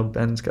quick because I know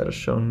Ben's got a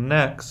show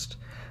next.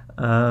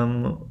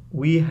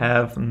 We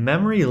have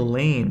Memory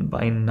Lane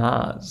by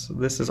Nas.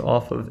 This is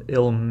off of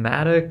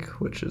Illmatic,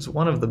 which is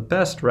one of the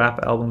best rap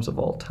albums of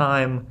all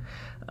time.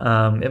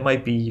 It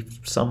might be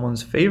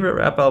someone's favorite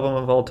rap album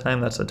of all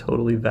time. That's a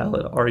totally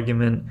valid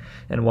argument,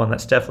 and one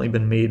that's definitely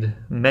been made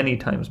many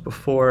times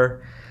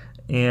before.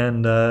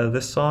 And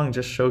this song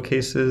just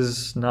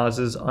showcases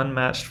Nas's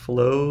unmatched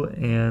flow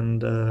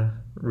and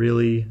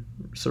really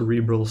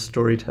cerebral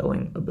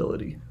storytelling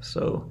ability.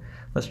 So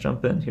let's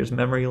jump in. Here's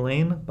Memory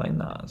Lane by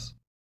Nas.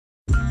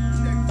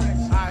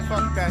 Alright,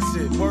 fuck that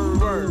shit.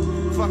 Word.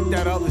 Fuck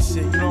that other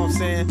shit, you know what I'm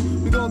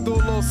saying? We gonna do a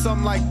little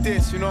something like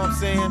this, you know what I'm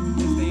saying?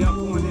 Stay up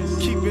on this.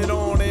 Keep it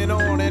on and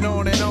on and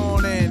on and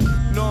on and, you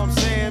know what I'm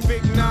saying?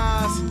 Big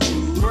Nas,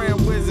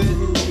 Grand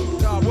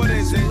Wizard. God, what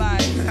is it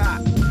like? You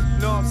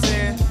know what I'm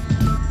saying?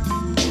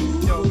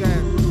 Yo,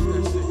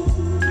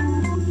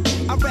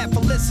 I rap for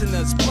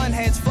listeners, blunt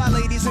heads, fly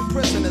ladies, and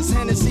prisoners,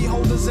 Hennessy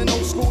holders and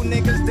old school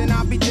niggas. Then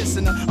I be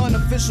dissing the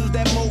unofficials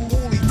that mo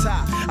woolly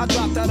tie. I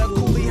dropped out of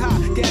coolie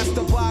high, gas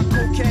the bar,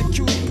 cocaine,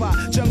 cutie pie,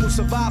 jungle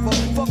survivor,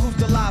 fuck who's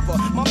the lava.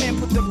 My man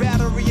put the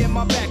battery in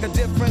my back. A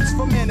difference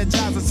from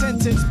energizer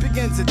sentence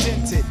begins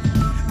indented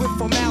with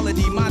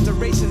formality.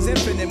 Moderation's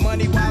infinite,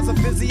 money wise a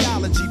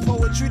physiology.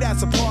 Poetry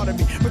that's a part of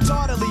me.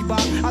 Retardedly,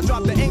 Bob. I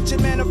dropped the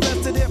ancient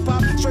manifested hip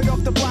hop straight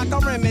off the block. I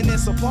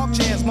reminisce of park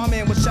chairs. My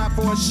man was shot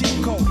for a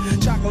sheep coat.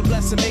 Chocolate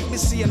blessing make me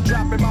see him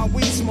dropping my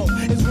weed smoke.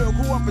 It's real,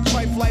 grew up in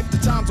trife life. The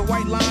times of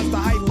white lines, the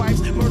hype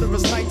pipes,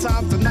 murderous night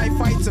times, the night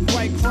fights and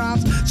bright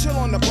crimes. Chill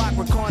on the block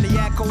with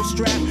cognac, cold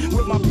strap.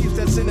 With my peeps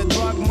that's in the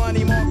drug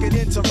money market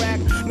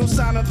interact. No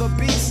sign of the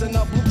beast and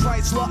a blue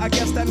Chrysler. I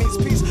guess that means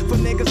peace for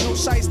niggas. No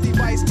shice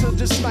device to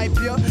just snipe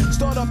ya.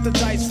 Start up the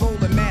dice, roll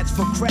and match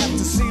for crap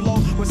to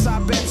CeeLo. With I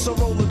bet so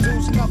roll the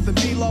dudes, nothing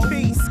below.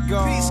 Peace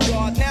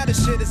God. Now the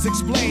shit is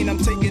explained. I'm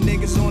taking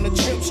niggas on a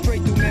trip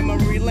straight through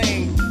memory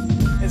lane.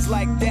 It's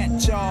like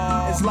that,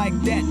 y'all. It's like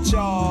that,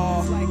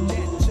 y'all. It's like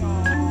that,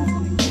 y'all.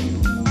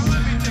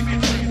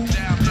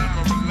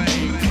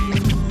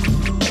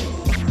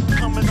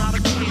 Coming out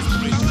of Queens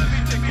Street.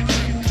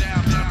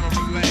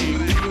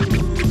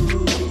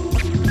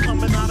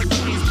 Coming out of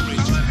Queens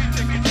Street.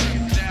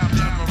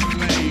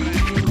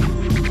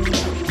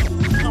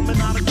 Coming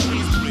out of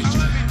Queens Street.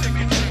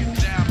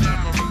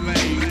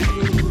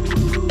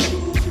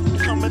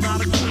 Coming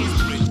out of Queens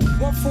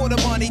Street. 1 for the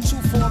money, 2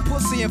 for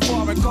pussy and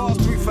foreign cars,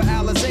 3 for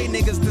Alizé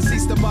niggas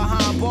deceased or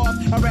behind bars.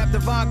 I rap the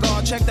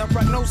vanguard, check that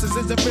prognosis.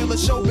 Is it real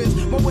as showbiz?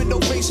 My window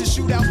faces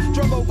shootouts,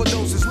 drug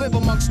overdoses, live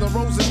amongst the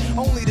roses.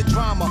 Only the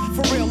drama,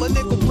 for real. A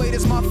nickel plate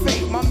is my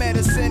fate. My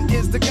medicine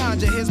is the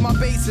ganja. Here's my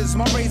basis.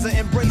 My razor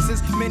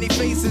embraces many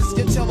faces.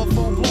 Your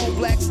telephone blown,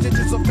 black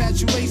stitches of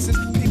fatuations.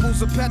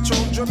 People's a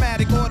petrol,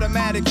 dramatic,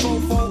 automatic,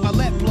 fofo. I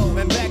let blow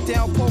and back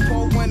down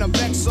popo when I'm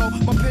vexed. So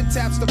my pen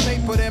taps the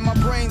paper, then my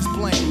brain's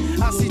blank.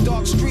 I see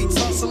dark streets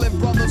hustling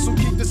brothers who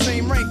keep the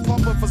same rank,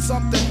 pumping for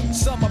something.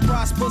 Some are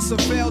prosperous or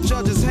fail,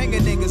 judges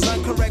hanging niggas,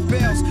 uncorrect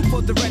bails.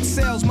 For direct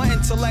sales, my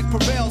intellect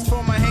prevails.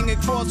 From my hanging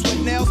cross with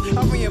nails,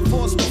 I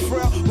reinforce with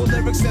frail. With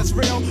lyrics that's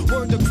real,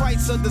 word to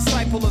Christ, a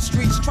disciple of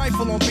streets.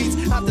 Trifle on beats,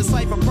 I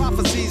decipher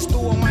prophecies.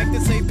 Through a mic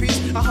to say peace,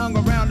 I hung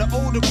around the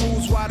older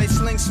crews while they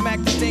sling smack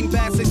the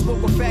dingbats. They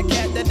spoke a fat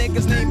cat, that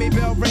nigga's name ain't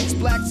bell rings.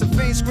 Blacks and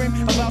faint scream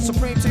about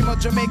Supreme Team of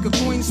Jamaica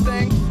Queens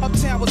thing.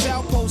 Uptown was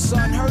outpost,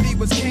 son, heard he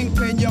was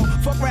kingpin, yo.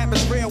 Fuck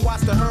rappers real,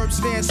 watch the herbs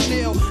stand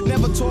still.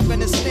 Never talking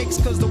to snakes,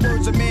 cause the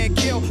words a man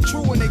kill.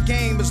 True in the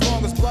game, as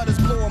long as blood is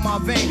blue in my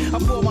vein. I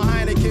pour my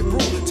Heineken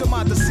brew to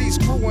my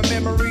deceased crew in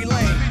memory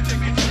lane.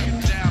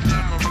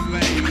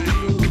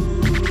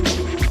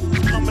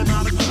 Coming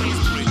out of Queens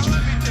Street.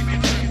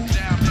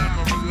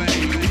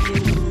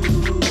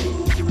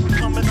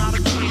 Coming out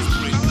of Queens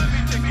Street.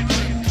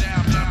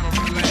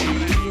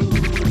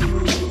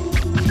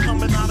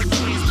 Coming out of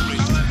Queens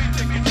Street.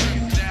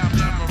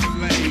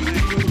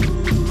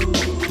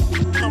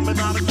 Coming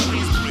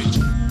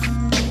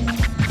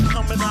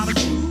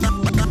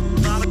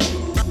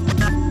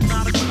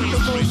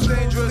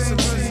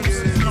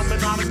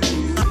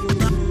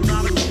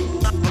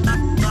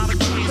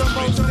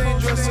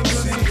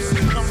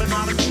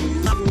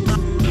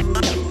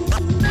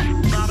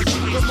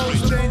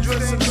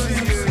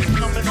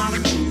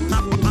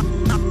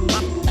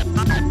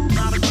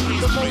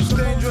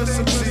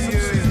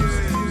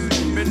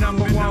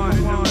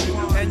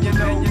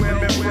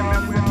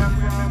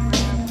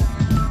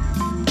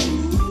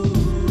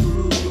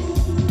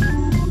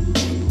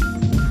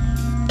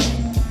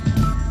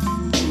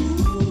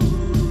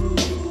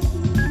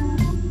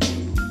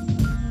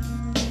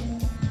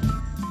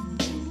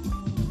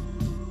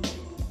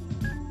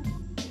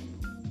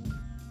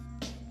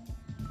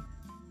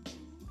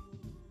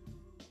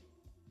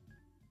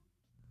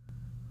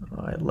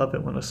love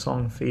it when a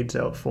song fades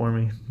out for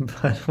me.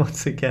 But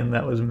once again,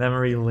 that was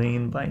Memory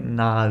Lane by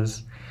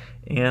Nas.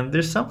 And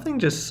there's something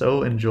just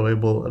so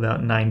enjoyable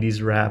about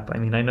 90s rap. I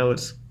mean, I know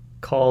it's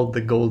called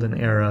the golden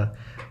era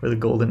or the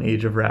golden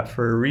age of rap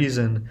for a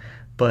reason,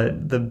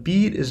 but the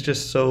beat is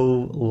just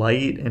so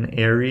light and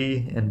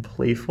airy and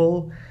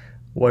playful,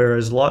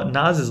 whereas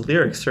Nas's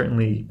lyrics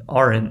certainly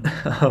aren't.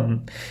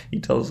 He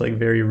tells like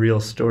very real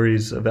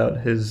stories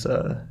about his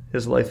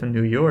life in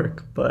New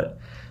York, but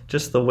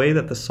just the way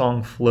that the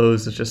song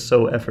flows is just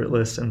so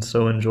effortless and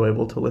so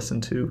enjoyable to listen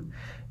to.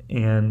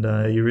 And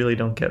you really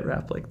don't get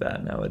rap like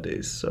that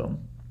nowadays. So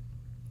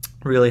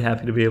really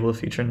happy to be able to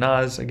feature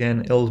Nas.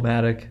 Again,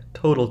 Illmatic,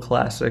 total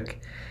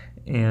classic.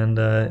 And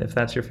if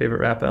that's your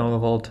favorite rap album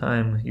of all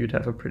time, you'd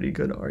have a pretty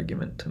good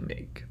argument to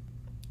make.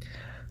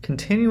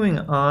 Continuing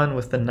on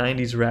with the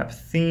 90s rap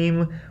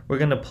theme, we're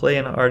going to play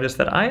an artist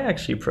that I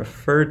actually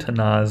prefer to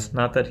Nas.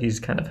 Not that he's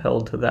kind of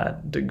held to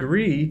that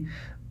degree,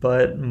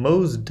 but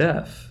Mos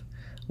Def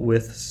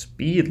with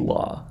Speed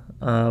Law.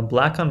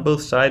 Black on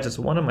Both Sides is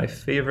one of my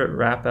favorite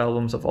rap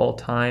albums of all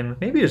time.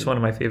 Maybe it's one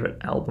of my favorite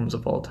albums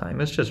of all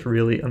time. It's just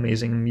really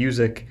amazing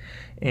music.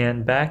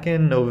 And back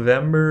in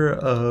November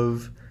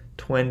of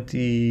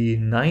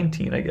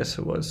 2019, I guess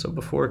it was, so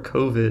before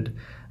COVID,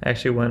 I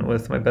actually went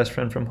with my best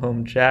friend from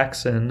home,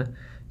 Jackson,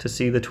 to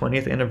see the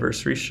 20th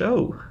anniversary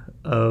show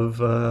of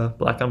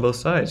Black on Both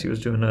Sides. He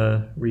was doing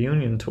a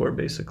reunion tour,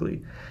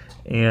 basically.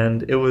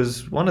 And it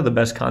was one of the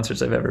best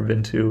concerts I've ever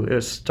been to.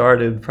 It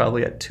started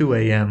probably at 2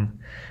 a.m.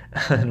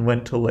 and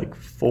went to like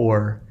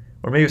 4.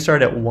 Or maybe it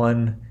started at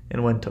 1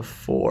 and went to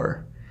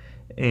 4.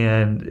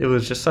 And it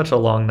was just such a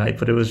long night,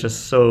 but it was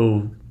just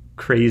so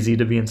crazy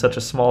to be in such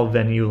a small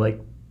venue,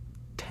 like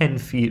 10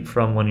 feet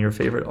from one of your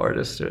favorite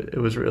artists. It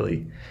was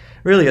really,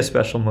 really a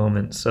special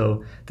moment.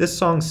 So this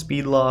song,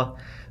 Speed Law,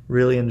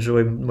 really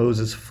enjoyed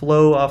Moses'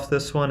 flow off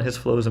this one. His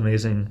flow is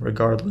amazing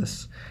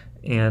regardless.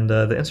 And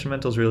the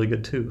instrumental is really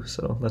good too.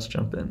 So let's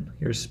jump in.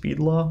 Here's Speed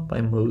Law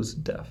by Mos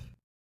Def.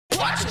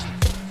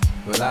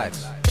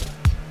 Relax.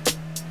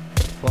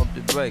 Pump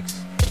the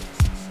brakes.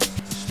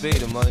 Speed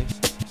the money.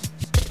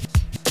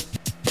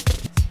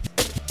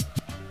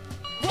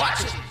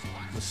 Watch it.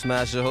 We'll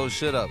smash the whole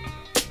shit up.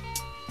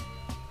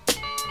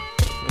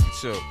 Look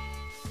at you.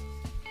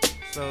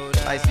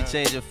 Lights be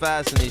changing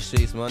fast in these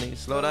streets, money.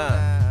 Slow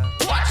down.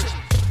 Watch it.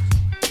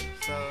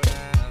 Slow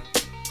down.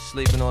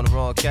 Sleeping on the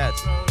wrong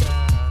cats.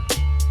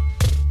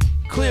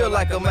 Clear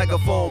like a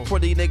megaphone,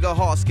 pretty nigga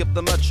heart, skip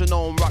the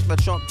metronome, rock the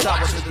Trump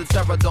Tower to the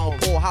Terror Dome,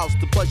 poor house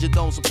to Pleasure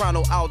Dome,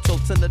 soprano, alto,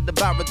 tenor, the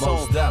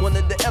baritone, one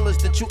of the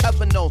illest that you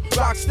ever know,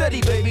 rock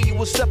steady baby,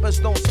 you a stepping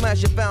stone,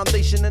 smash your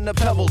foundation in the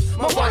pebbles,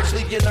 my words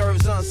leave your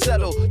nerves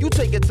unsettled, you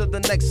take it to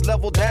the next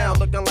level down,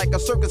 looking like a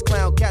circus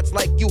clown, cats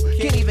like you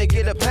can't even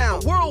get a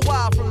pound,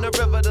 worldwide from the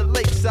river to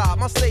lakeside,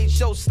 my stage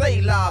show stay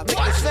live, make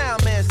the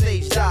sound man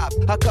stage dive,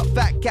 I cut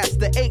fat cats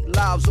to 8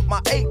 lives with my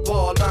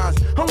 8-ball lines,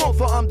 I'm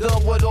over, I'm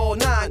done with all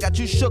 9, got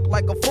you shook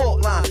like a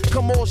fault line.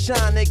 Come on,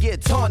 shine and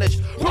get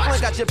tarnished.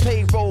 Brooklyn got your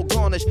payroll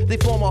garnished. They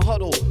form a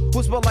huddle,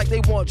 whisper like they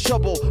want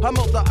trouble. I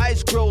melt the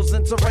ice grills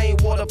into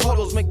rainwater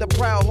puddles. Make the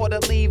proud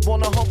hearted leave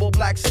on a humble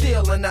black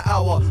steel in the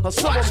hour. A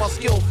some of my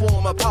skill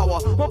form of power.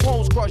 My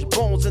bones crush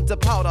bones into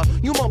powder.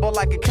 You mumble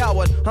like a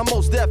coward. I'm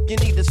Mos Def, you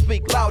need to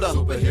speak louder.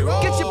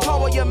 Superhero. Get your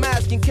power, your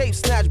mask and cape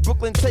snatch.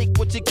 Brooklyn take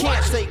what you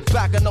can't take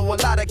back. I know a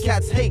lot of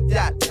cats hate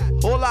that.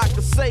 All I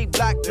can say,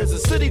 black, there's a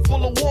city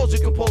full of walls you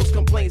can post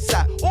complaints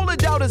at. All the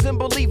doubters and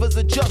believers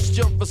adjust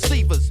your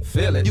receivers.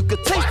 Feel it. You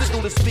could taste it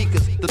through the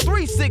speakers. The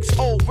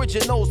 360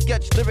 original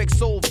sketch lyrics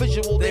so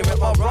visual. They rip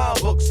my rhyme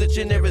books at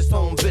your nearest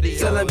home video.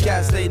 Tell them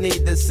cats they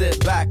need to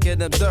sit back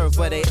and observe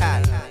where they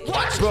at.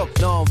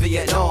 Brooklyn,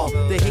 Vietnam,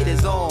 the heat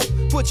is on.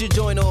 Put your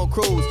joint on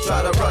cruise.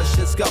 Try to rush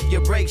and scuff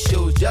your brake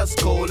shoes. Just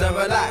cool and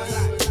relax.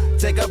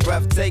 Take a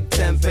breath, take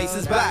 10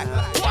 paces back.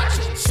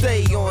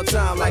 Stay on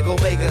time like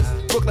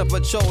Omegas. Brooklyn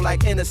patrol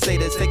like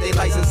interstaters. Take their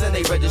license and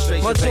they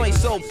registration. My joint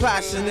so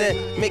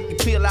passionate, make you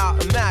peel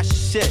out and mash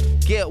shit.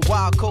 Get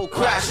wild, cold,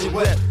 crash it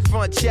with.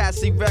 Front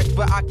chassis wreck,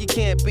 but Aki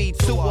can't be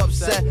too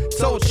upset.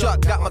 Tow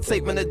truck, got my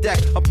tape in the deck.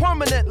 I'm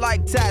permanent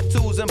like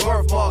tattoos and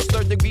birthmarks.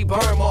 3rd-degree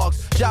burn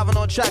marks. Driving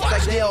on tracks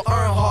like Dale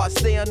Earnhardt.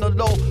 Stay on the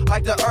low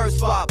like the earth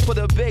spot. Put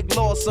a big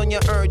loss on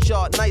your earn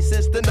chart. Nice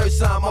since the nurse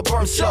sign my birth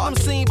chart. Seldom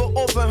seen but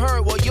often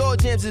heard. Well, your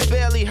jams is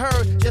barely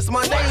heard. Just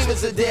my name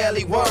is a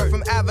daily word.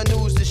 From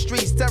avenues to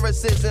streets,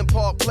 terraces and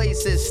park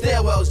places.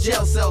 Stairwells,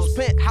 jail cells,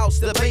 penthouse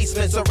to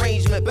basements.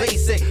 Arrangement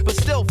basic, but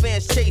still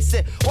fans chase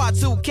it.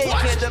 Y2K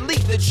can't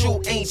delete the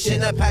true ancient.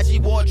 Apache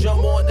war drum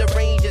on the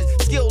ranges.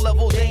 Skill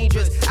level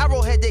dangerous.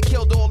 Arrowhead they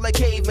killed all the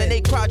cavemen.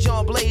 They crouch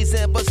on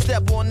blazing, but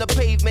step on the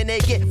pavement. They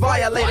get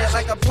violated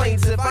like a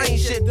plaintiff. I ain't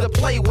shit to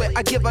play with.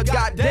 I give a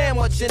goddamn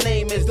what your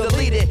name is.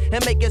 Delete it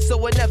and make it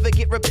so it never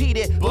get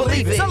repeated.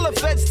 Believe it. Tell the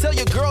feds, tell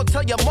your girl,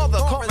 tell your mother.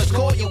 Conference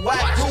call you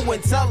whack through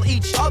and tell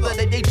each other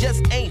that they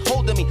just ain't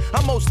holding me.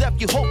 I'm Mos Def,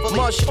 you hopefully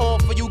mush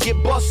on for you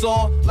get bust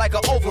on like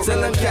a over.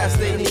 Tell them cats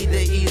they need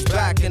to ease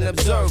back and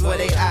observe where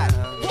they at.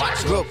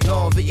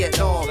 Brooklyn,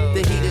 Vietnam, the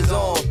heat heat is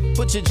on.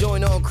 Put your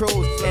joint on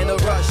cruise in a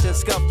rush and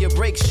scuff your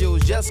brake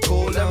shoes. Just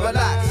cool and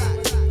relax.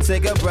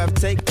 Take a breath,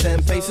 take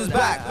 10 paces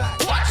back.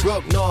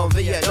 Brooklyn,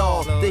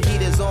 Vietnam, the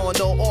heat is on,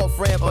 no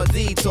off-ramp or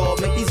detour.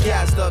 Make these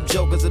gassed up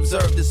jokers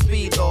observe the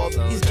speed off.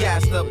 These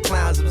gassed up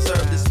clowns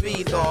observe the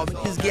speed off.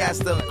 These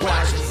gassed up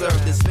clowns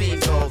observe the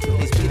speed off.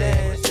 They speed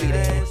in, speed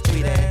in,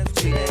 speed in,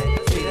 speed in,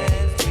 speed in,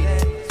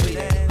 speed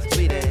in,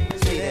 speed in,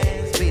 speed in, speed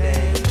in, speed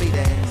in, speed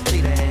in,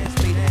 speed in,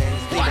 speed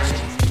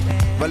in, speed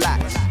in.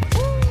 Relax.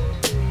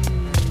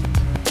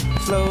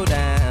 Slow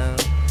down.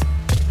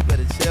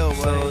 Better chill,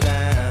 slow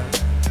down.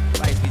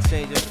 Lights be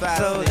changing fast.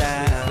 Slow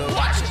down.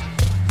 Watch it.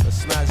 Let's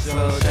smash your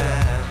slow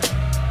down.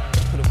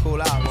 Put a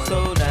cool out one.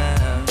 Slow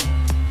down.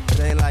 It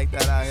ain't like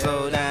that out here.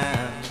 Slow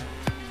down.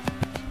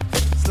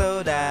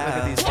 Slow down. Look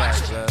at these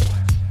guys, bro.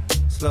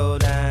 Slow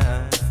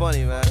down.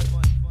 Funny, man.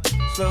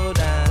 Slow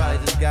down.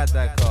 Probably just got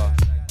that car.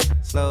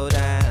 Slow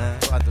down.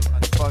 About to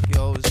fuck your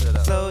whole shit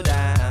up. Slow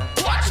down.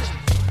 Watch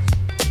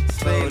it.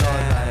 Slow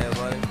down out here,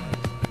 buddy.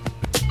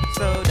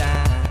 Slow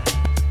down.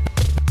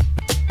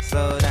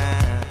 Slow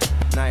down.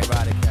 Night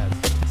rider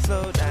cats.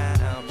 Slow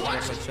down. Put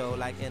on control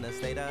like in a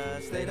state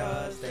of, state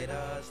of, state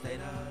of, state of, state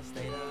of,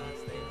 state of,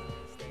 state of,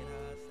 state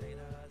of, state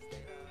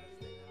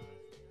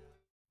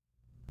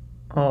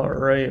of. All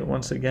right,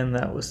 once again,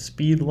 that was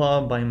Speed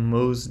Law by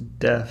Mos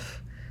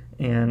Def.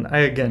 And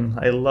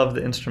I love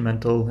the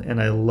instrumental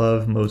and I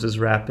love Moses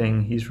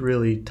rapping. He's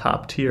really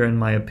top tier in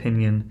my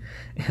opinion.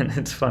 And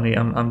it's funny,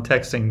 I'm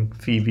texting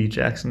Phoebe,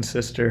 Jackson's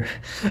sister,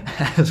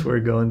 as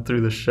we're going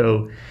through the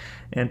show.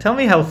 And tell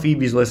me how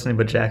Phoebe's listening,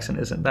 but Jackson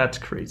isn't. That's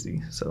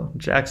crazy. So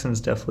Jackson's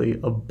definitely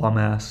a bum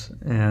ass,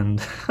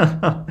 and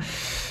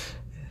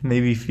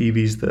maybe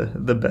Phoebe's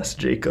the best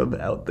Jacob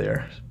out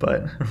there.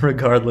 But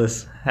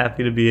regardless,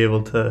 happy to be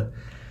able to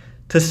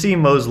see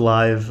Mose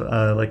live.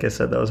 Like I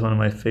said, that was one of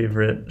my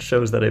favorite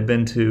shows that I've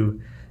been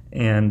to,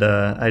 and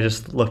I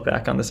just look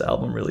back on this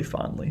album really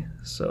fondly.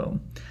 So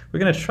we're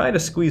going to try to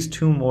squeeze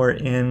 2 more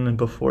in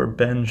before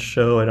Ben's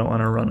show. I don't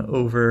want to run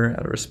over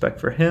out of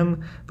respect for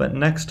him. But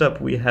next up,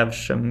 we have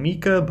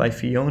Shamika by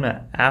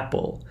Fiona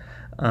Apple.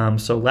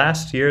 So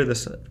last year,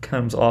 this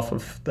comes off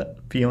of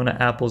Fiona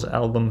Apple's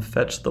album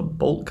Fetch the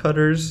Bolt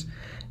Cutters.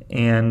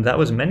 And that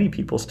was many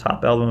people's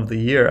top album of the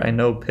year. I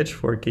know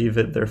Pitchfork gave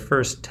it their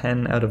first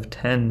 10 out of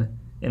 10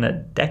 in a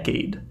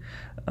decade,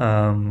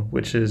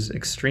 which is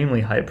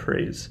extremely high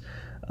praise.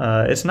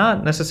 It's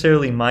not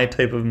necessarily my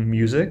type of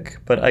music,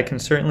 but I can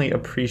certainly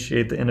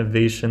appreciate the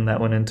innovation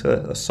that went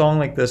into a song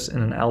like this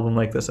and an album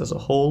like this as a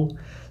whole.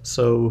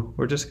 So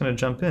we're just going to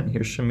jump in.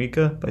 Here's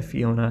Shamika by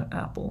Fiona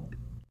Apple.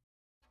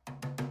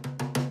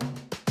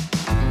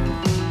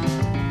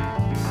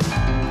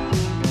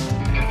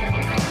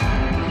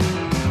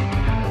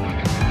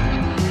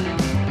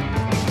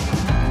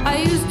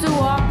 I used to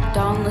walk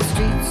down the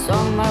streets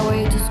on my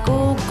way to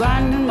school,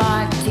 grinding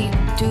my teeth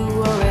to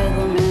a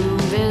rhythm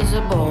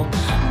invisible.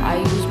 I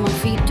used my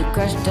feet to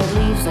crush dead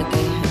leaves like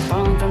they had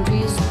fallen from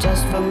trees,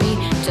 just for me,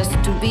 just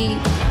to be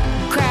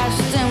crash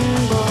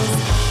cymbals.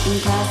 In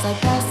class I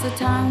passed the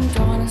time,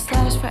 drawing a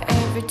slash for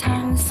every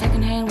time the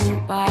second hand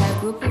went by. A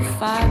group of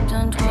 5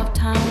 done 12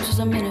 times was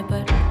a minute,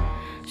 but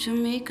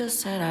Shamika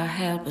said I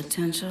had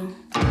potential.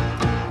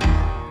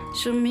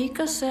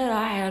 Shamika said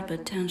I had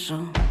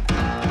potential.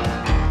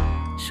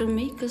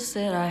 Shamika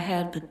said I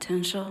had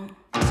potential.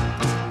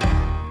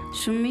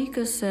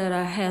 Shamika said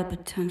I had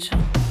potential.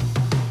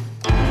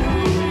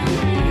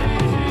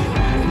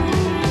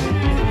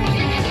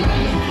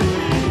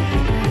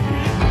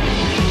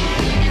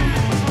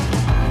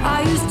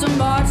 I used to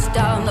march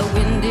down the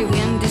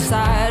windy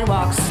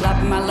sidewalk,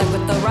 slapping my leg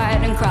with the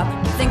riding crop,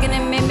 thinking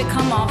it made me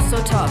come off so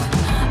tough.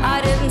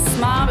 I didn't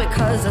smile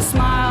because a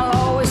smile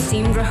always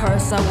seemed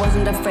rehearsed. I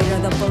wasn't afraid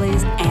of the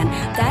bullies, and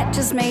that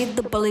just made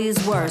the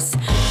bullies worse.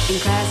 In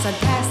class I'd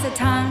pass the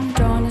time,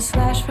 drawing a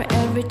slash for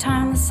every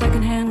time the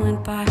second hand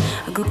went by.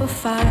 A group of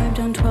 5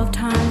 done 12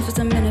 times was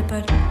a minute,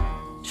 but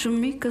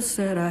Shamika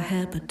said I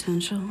had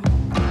potential.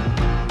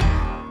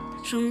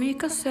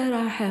 Shamika said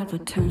I had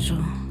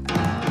potential.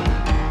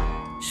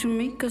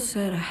 Shamika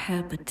said I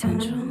had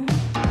potential.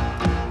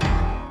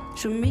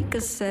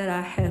 Shamika said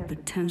I had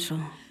potential.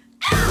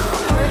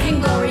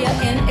 Hurricane Gloria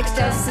in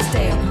ecstasy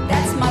stale.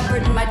 That's my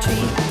bird and my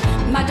tree.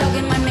 My dog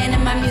and my man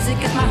and my music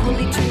is my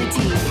holy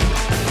trinity.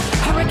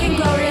 Hurricane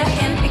Gloria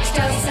in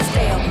ecstasy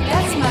stale.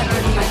 That's my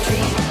bird and my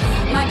tree.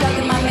 My dog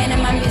and my man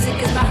and my music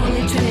is my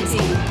holy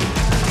trinity.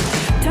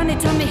 Tony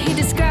told me he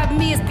described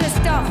me as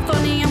pissed off,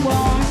 funny and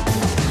warm.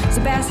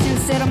 Sebastian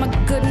said I'm a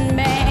good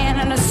man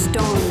in a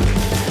storm.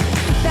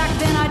 Back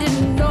then I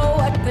didn't know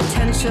what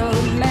potential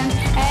meant,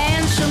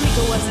 and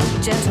Shamika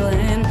wasn't gentle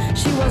and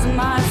she wasn't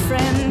my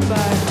friend,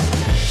 but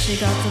she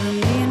got through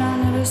to me and I'll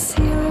never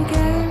see her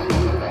again.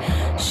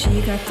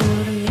 She got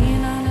through to me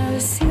and I'll never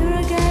see her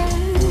again.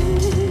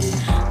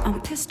 I'm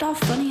pissed off,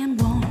 funny and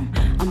warm.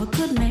 I'm a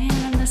good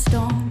man in the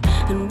storm,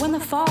 and when the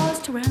fall is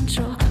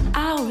torrential,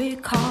 I'll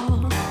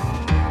recall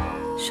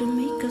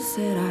Shamika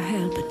said I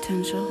had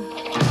potential.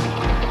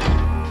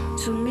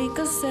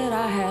 Shamika said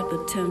I had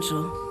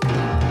potential.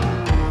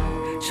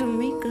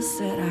 Shamika Shamika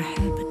said I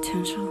had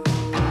potential.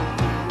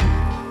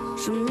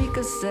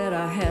 Shamika said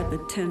I had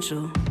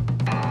potential.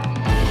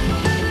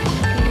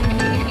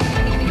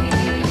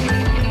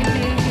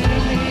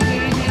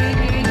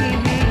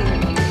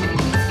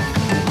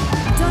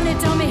 Tony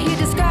told me he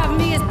described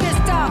me as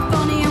pissed off,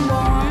 funny and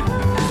warm.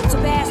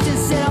 Sebastian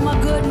said I'm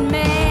a good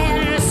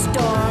man in a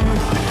storm.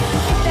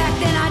 Back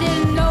then I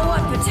didn't know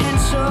what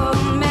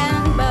potential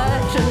meant,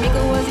 but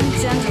Shamika wasn't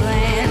gentle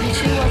and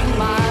she wasn't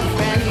my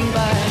friend,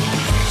 but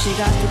she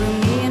got through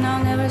me and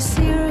I'll never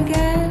see her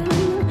again.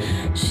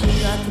 She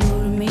got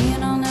through to me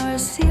and I'll never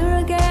see her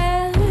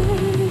again.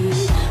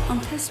 I'm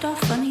pissed off,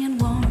 funny and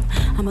warm.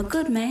 I'm a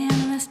good man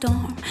in a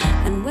storm,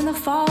 and when the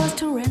fall is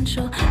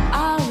torrential,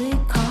 I'll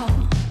recall.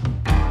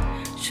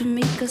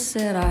 Shamika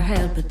said I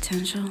had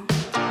potential.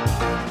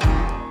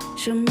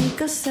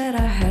 Shamika said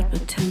I had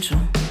potential.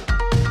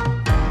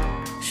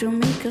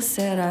 Shamika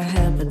said I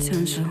had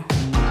potential.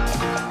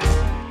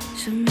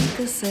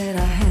 Shamika said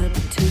I had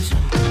potential.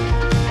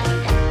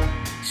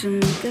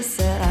 Shamika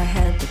said I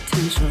had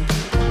potential.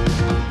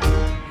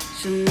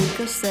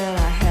 Shamika said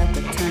I had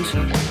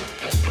potential.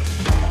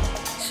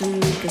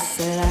 Shamika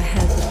said I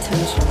had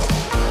potential.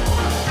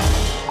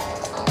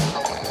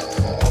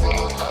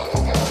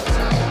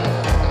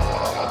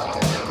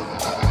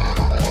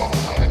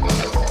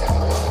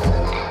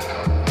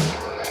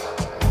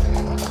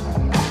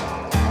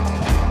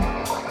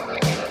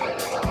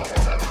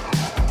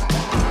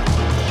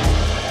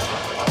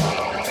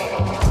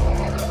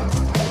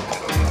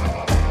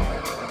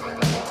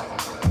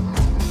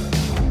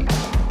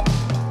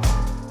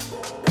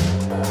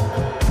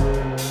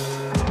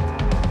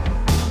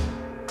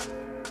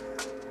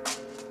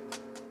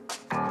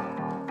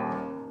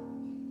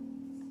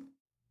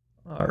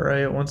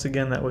 Once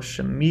again, that was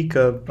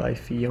Shamika by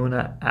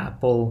Fiona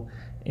Apple.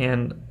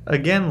 And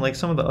again, like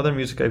some of the other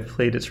music I've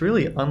played, it's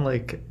really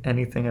unlike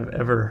anything I've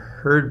ever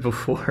heard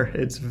before.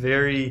 It's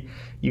very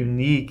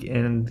unique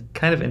and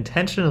kind of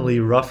intentionally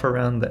rough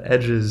around the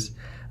edges.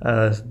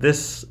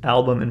 This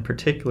album in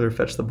particular,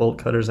 Fetch the Bolt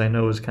Cutters, I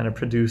know was kind of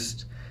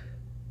produced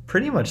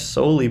pretty much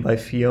solely by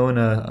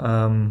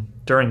Fiona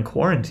during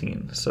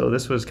quarantine. So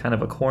this was kind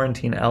of a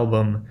quarantine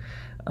album,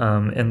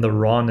 and the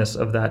rawness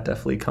of that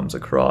definitely comes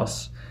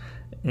across.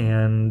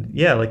 And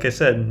yeah, like I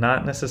said,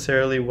 not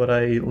necessarily what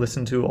I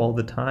listen to all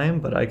the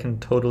time, but I can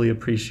totally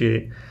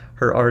appreciate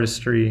her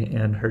artistry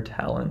and her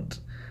talent.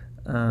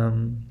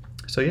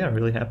 So yeah,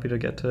 really happy to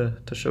get to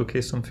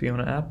showcase some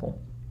Fiona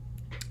Apple.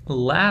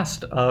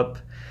 Last up,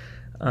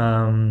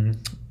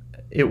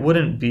 it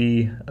wouldn't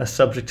be a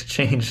Subject to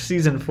Change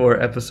Season 4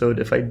 episode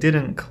if I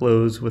didn't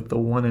close with the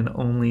one and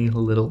only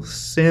Little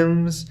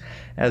Simz.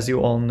 As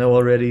you all know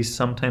already,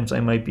 Sometimes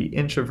I Might Be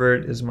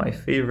Introvert is my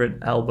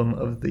favorite album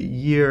of the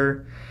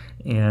year,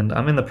 and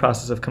I'm in the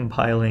process of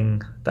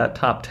compiling that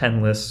top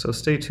 10 list, so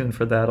stay tuned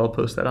for that. I'll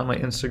post that on my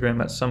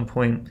Instagram at some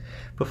point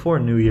before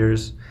New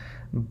Year's.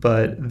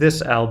 But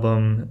this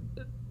album,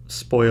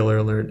 spoiler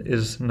alert,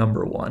 is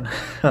number one.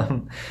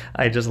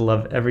 I just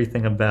love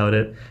everything about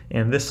it.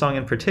 And this song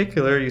in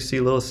particular, you see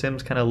Little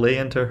Simz kind of lay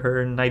into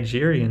her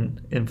Nigerian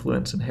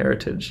influence and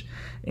heritage.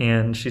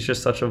 And she's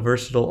just such a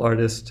versatile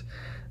artist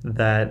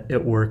that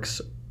it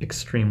works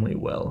extremely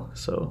well.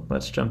 So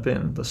let's jump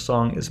in. The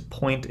song is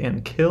Point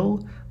and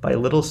Kill by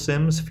Little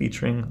Simz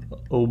featuring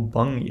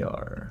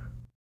Obunyar.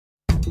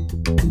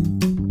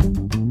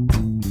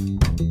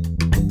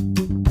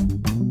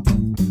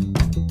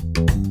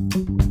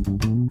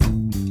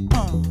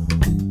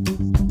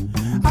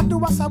 I do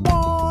what I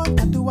want,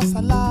 I do what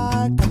I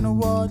like, I know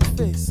what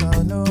face,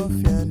 I no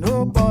fear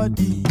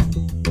nobody,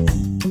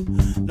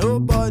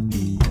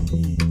 nobody.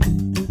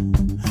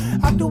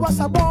 I do what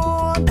I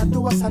want, I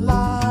do what I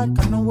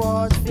like, I know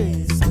what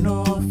face, I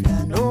no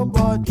fear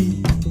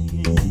nobody,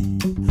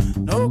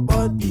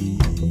 nobody.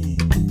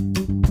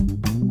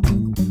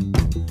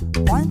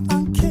 Point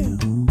and kill,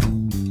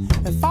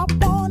 if I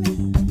want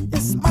it,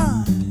 it's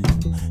mine,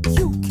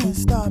 you can't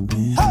stop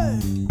me, hey!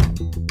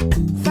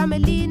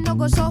 Family no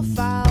go so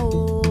far,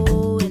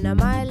 oh, in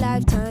my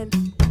lifetime.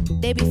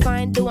 They be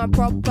fine, doing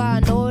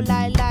proper, no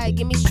lie,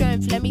 give me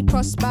strength, let me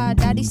prosper.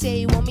 Daddy say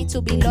he want me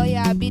to be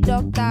lawyer, I be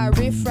doctor,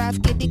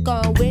 riff-raff, kitty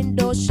gun,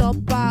 window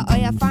shopper. Oh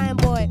yeah, fine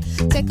boy,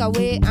 take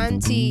away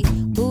auntie,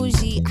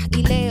 bougie,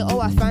 akile, oh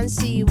I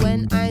fancy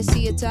when I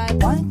see a type.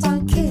 Point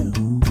and kill,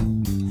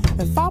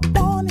 if I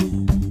want it,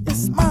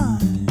 it's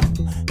mine,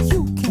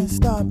 you can't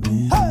stop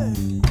me, hey!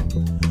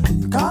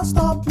 You can't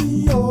stop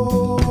me,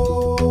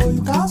 oh,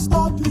 you can't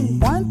stop me.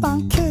 Point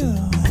and kill,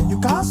 you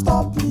can't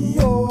stop me,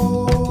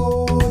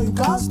 oh, you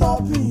can't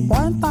stop me.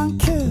 Point and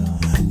kill,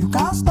 you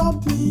can't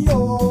stop me,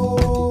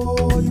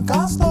 oh, you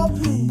can't stop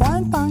me.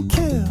 Point and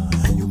kill,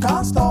 you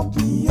can't stop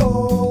me,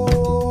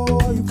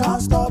 oh, you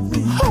can't stop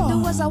me. I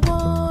do as I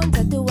want,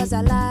 I do as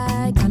I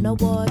like, I no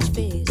watch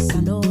face,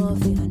 I no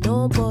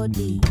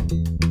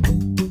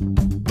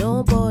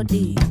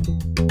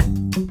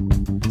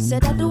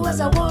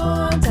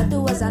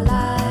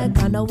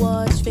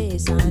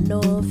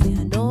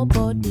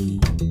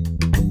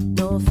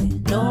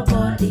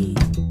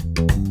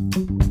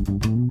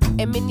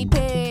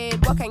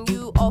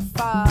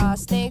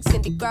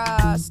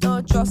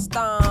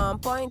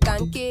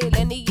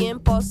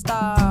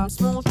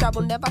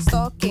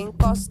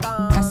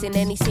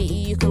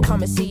then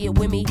come and see it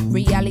with me.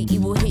 Reality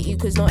will hit you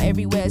cause not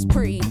everywhere's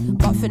pretty.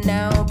 But for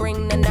now,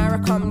 bring the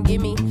naira, come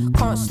gimme.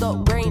 Can't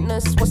stop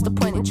greatness, what's the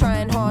point in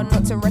trying hard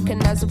not to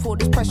recognize all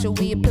this pressure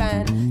we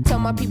applying? Tell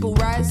my people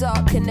rise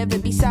up, can never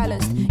be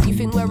silenced. You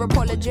think we're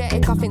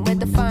apologetic, I think we're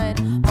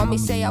defiant. Mommy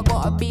say I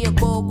gotta be a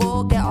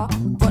go-getter.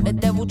 Got the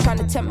devil trying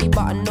to tempt me but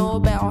I know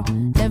better.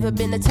 Never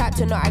been the type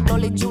to not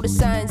acknowledge all the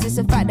signs. It's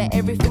the fact that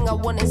everything I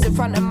want is in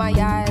front of my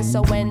eyes.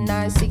 So when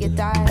I see it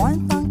die,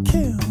 one thing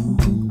kill.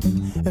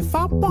 If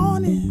I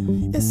want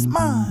it, it's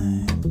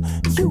mine.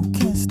 You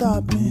can't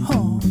stop me,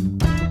 huh?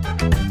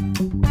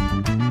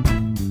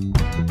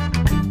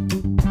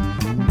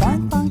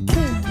 One thing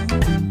kill.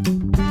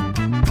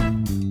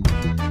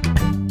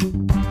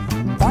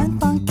 One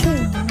thing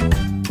kill.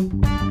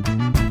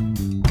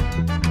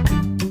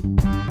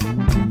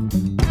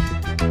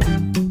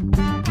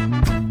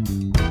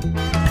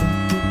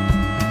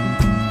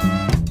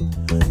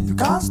 You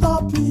can't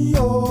stop me,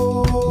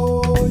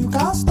 oh. You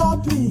can't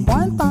stop me.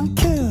 One thing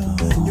kill.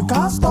 You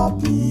can't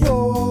stop me,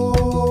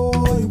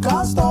 oh. You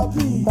can't stop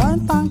me.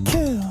 One thing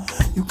kill.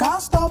 You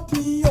can't stop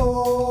me,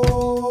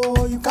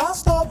 oh. You can't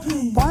stop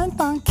me. One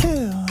thing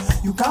kill.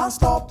 You can't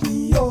stop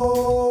me,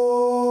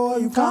 oh.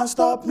 You can't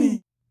stop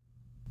me.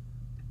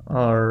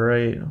 All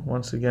right,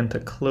 once again to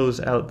close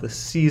out the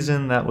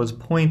season, that was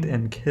Point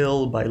and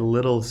Kill by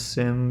Little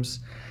Simz.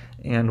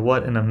 And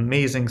what an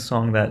amazing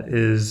song that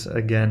is.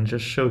 Again,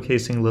 just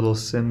showcasing Little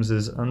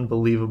Simz's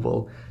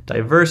unbelievable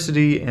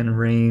diversity and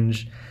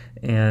range.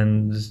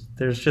 And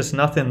there's just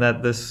nothing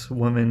that this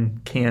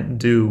woman can't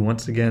do.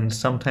 Once again,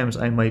 Sometimes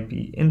I Might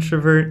Be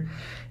Introvert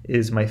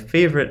is my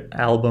favorite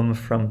album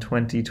from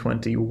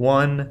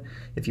 2021.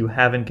 If you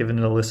haven't given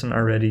it a listen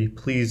already,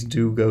 please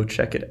do go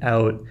check it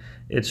out.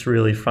 It's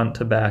really front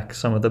to back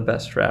some of the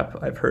best rap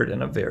I've heard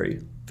in a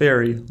very,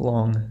 very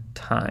long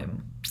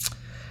time.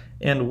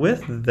 And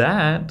with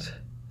that,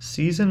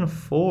 season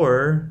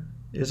 4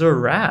 is a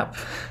wrap.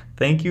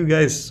 Thank you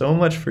guys so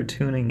much for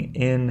tuning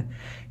in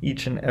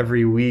each and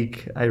every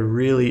week. I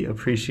really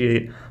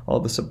appreciate all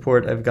the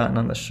support I've gotten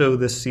on the show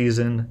this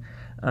season.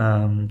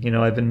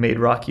 I've been made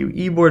Rock You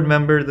eBoard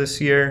member this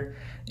year,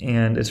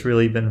 and it's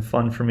really been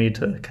fun for me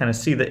to kind of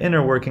see the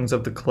inner workings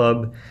of the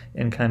club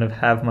and kind of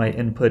have my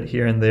input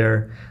here and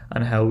there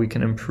on how we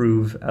can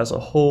improve as a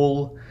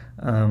whole.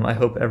 I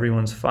hope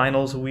everyone's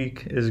finals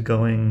week is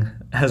going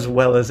as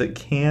well as it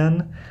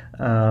can.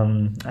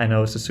 I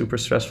know it's a super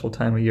stressful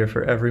time of year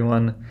for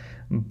everyone,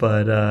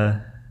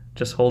 but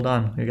just hold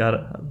on. We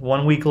got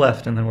 1 week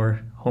left and then we're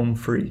home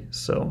free.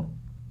 So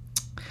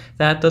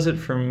that does it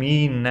for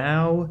me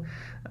now.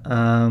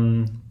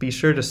 Be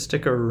sure to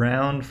stick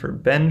around for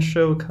Ben's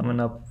show coming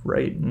up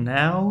right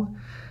now.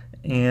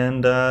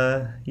 And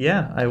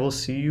I will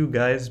see you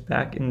guys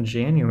back in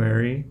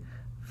January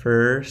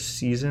for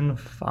season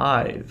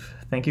 5.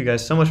 Thank you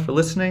guys so much for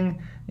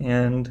listening,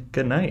 and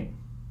good night.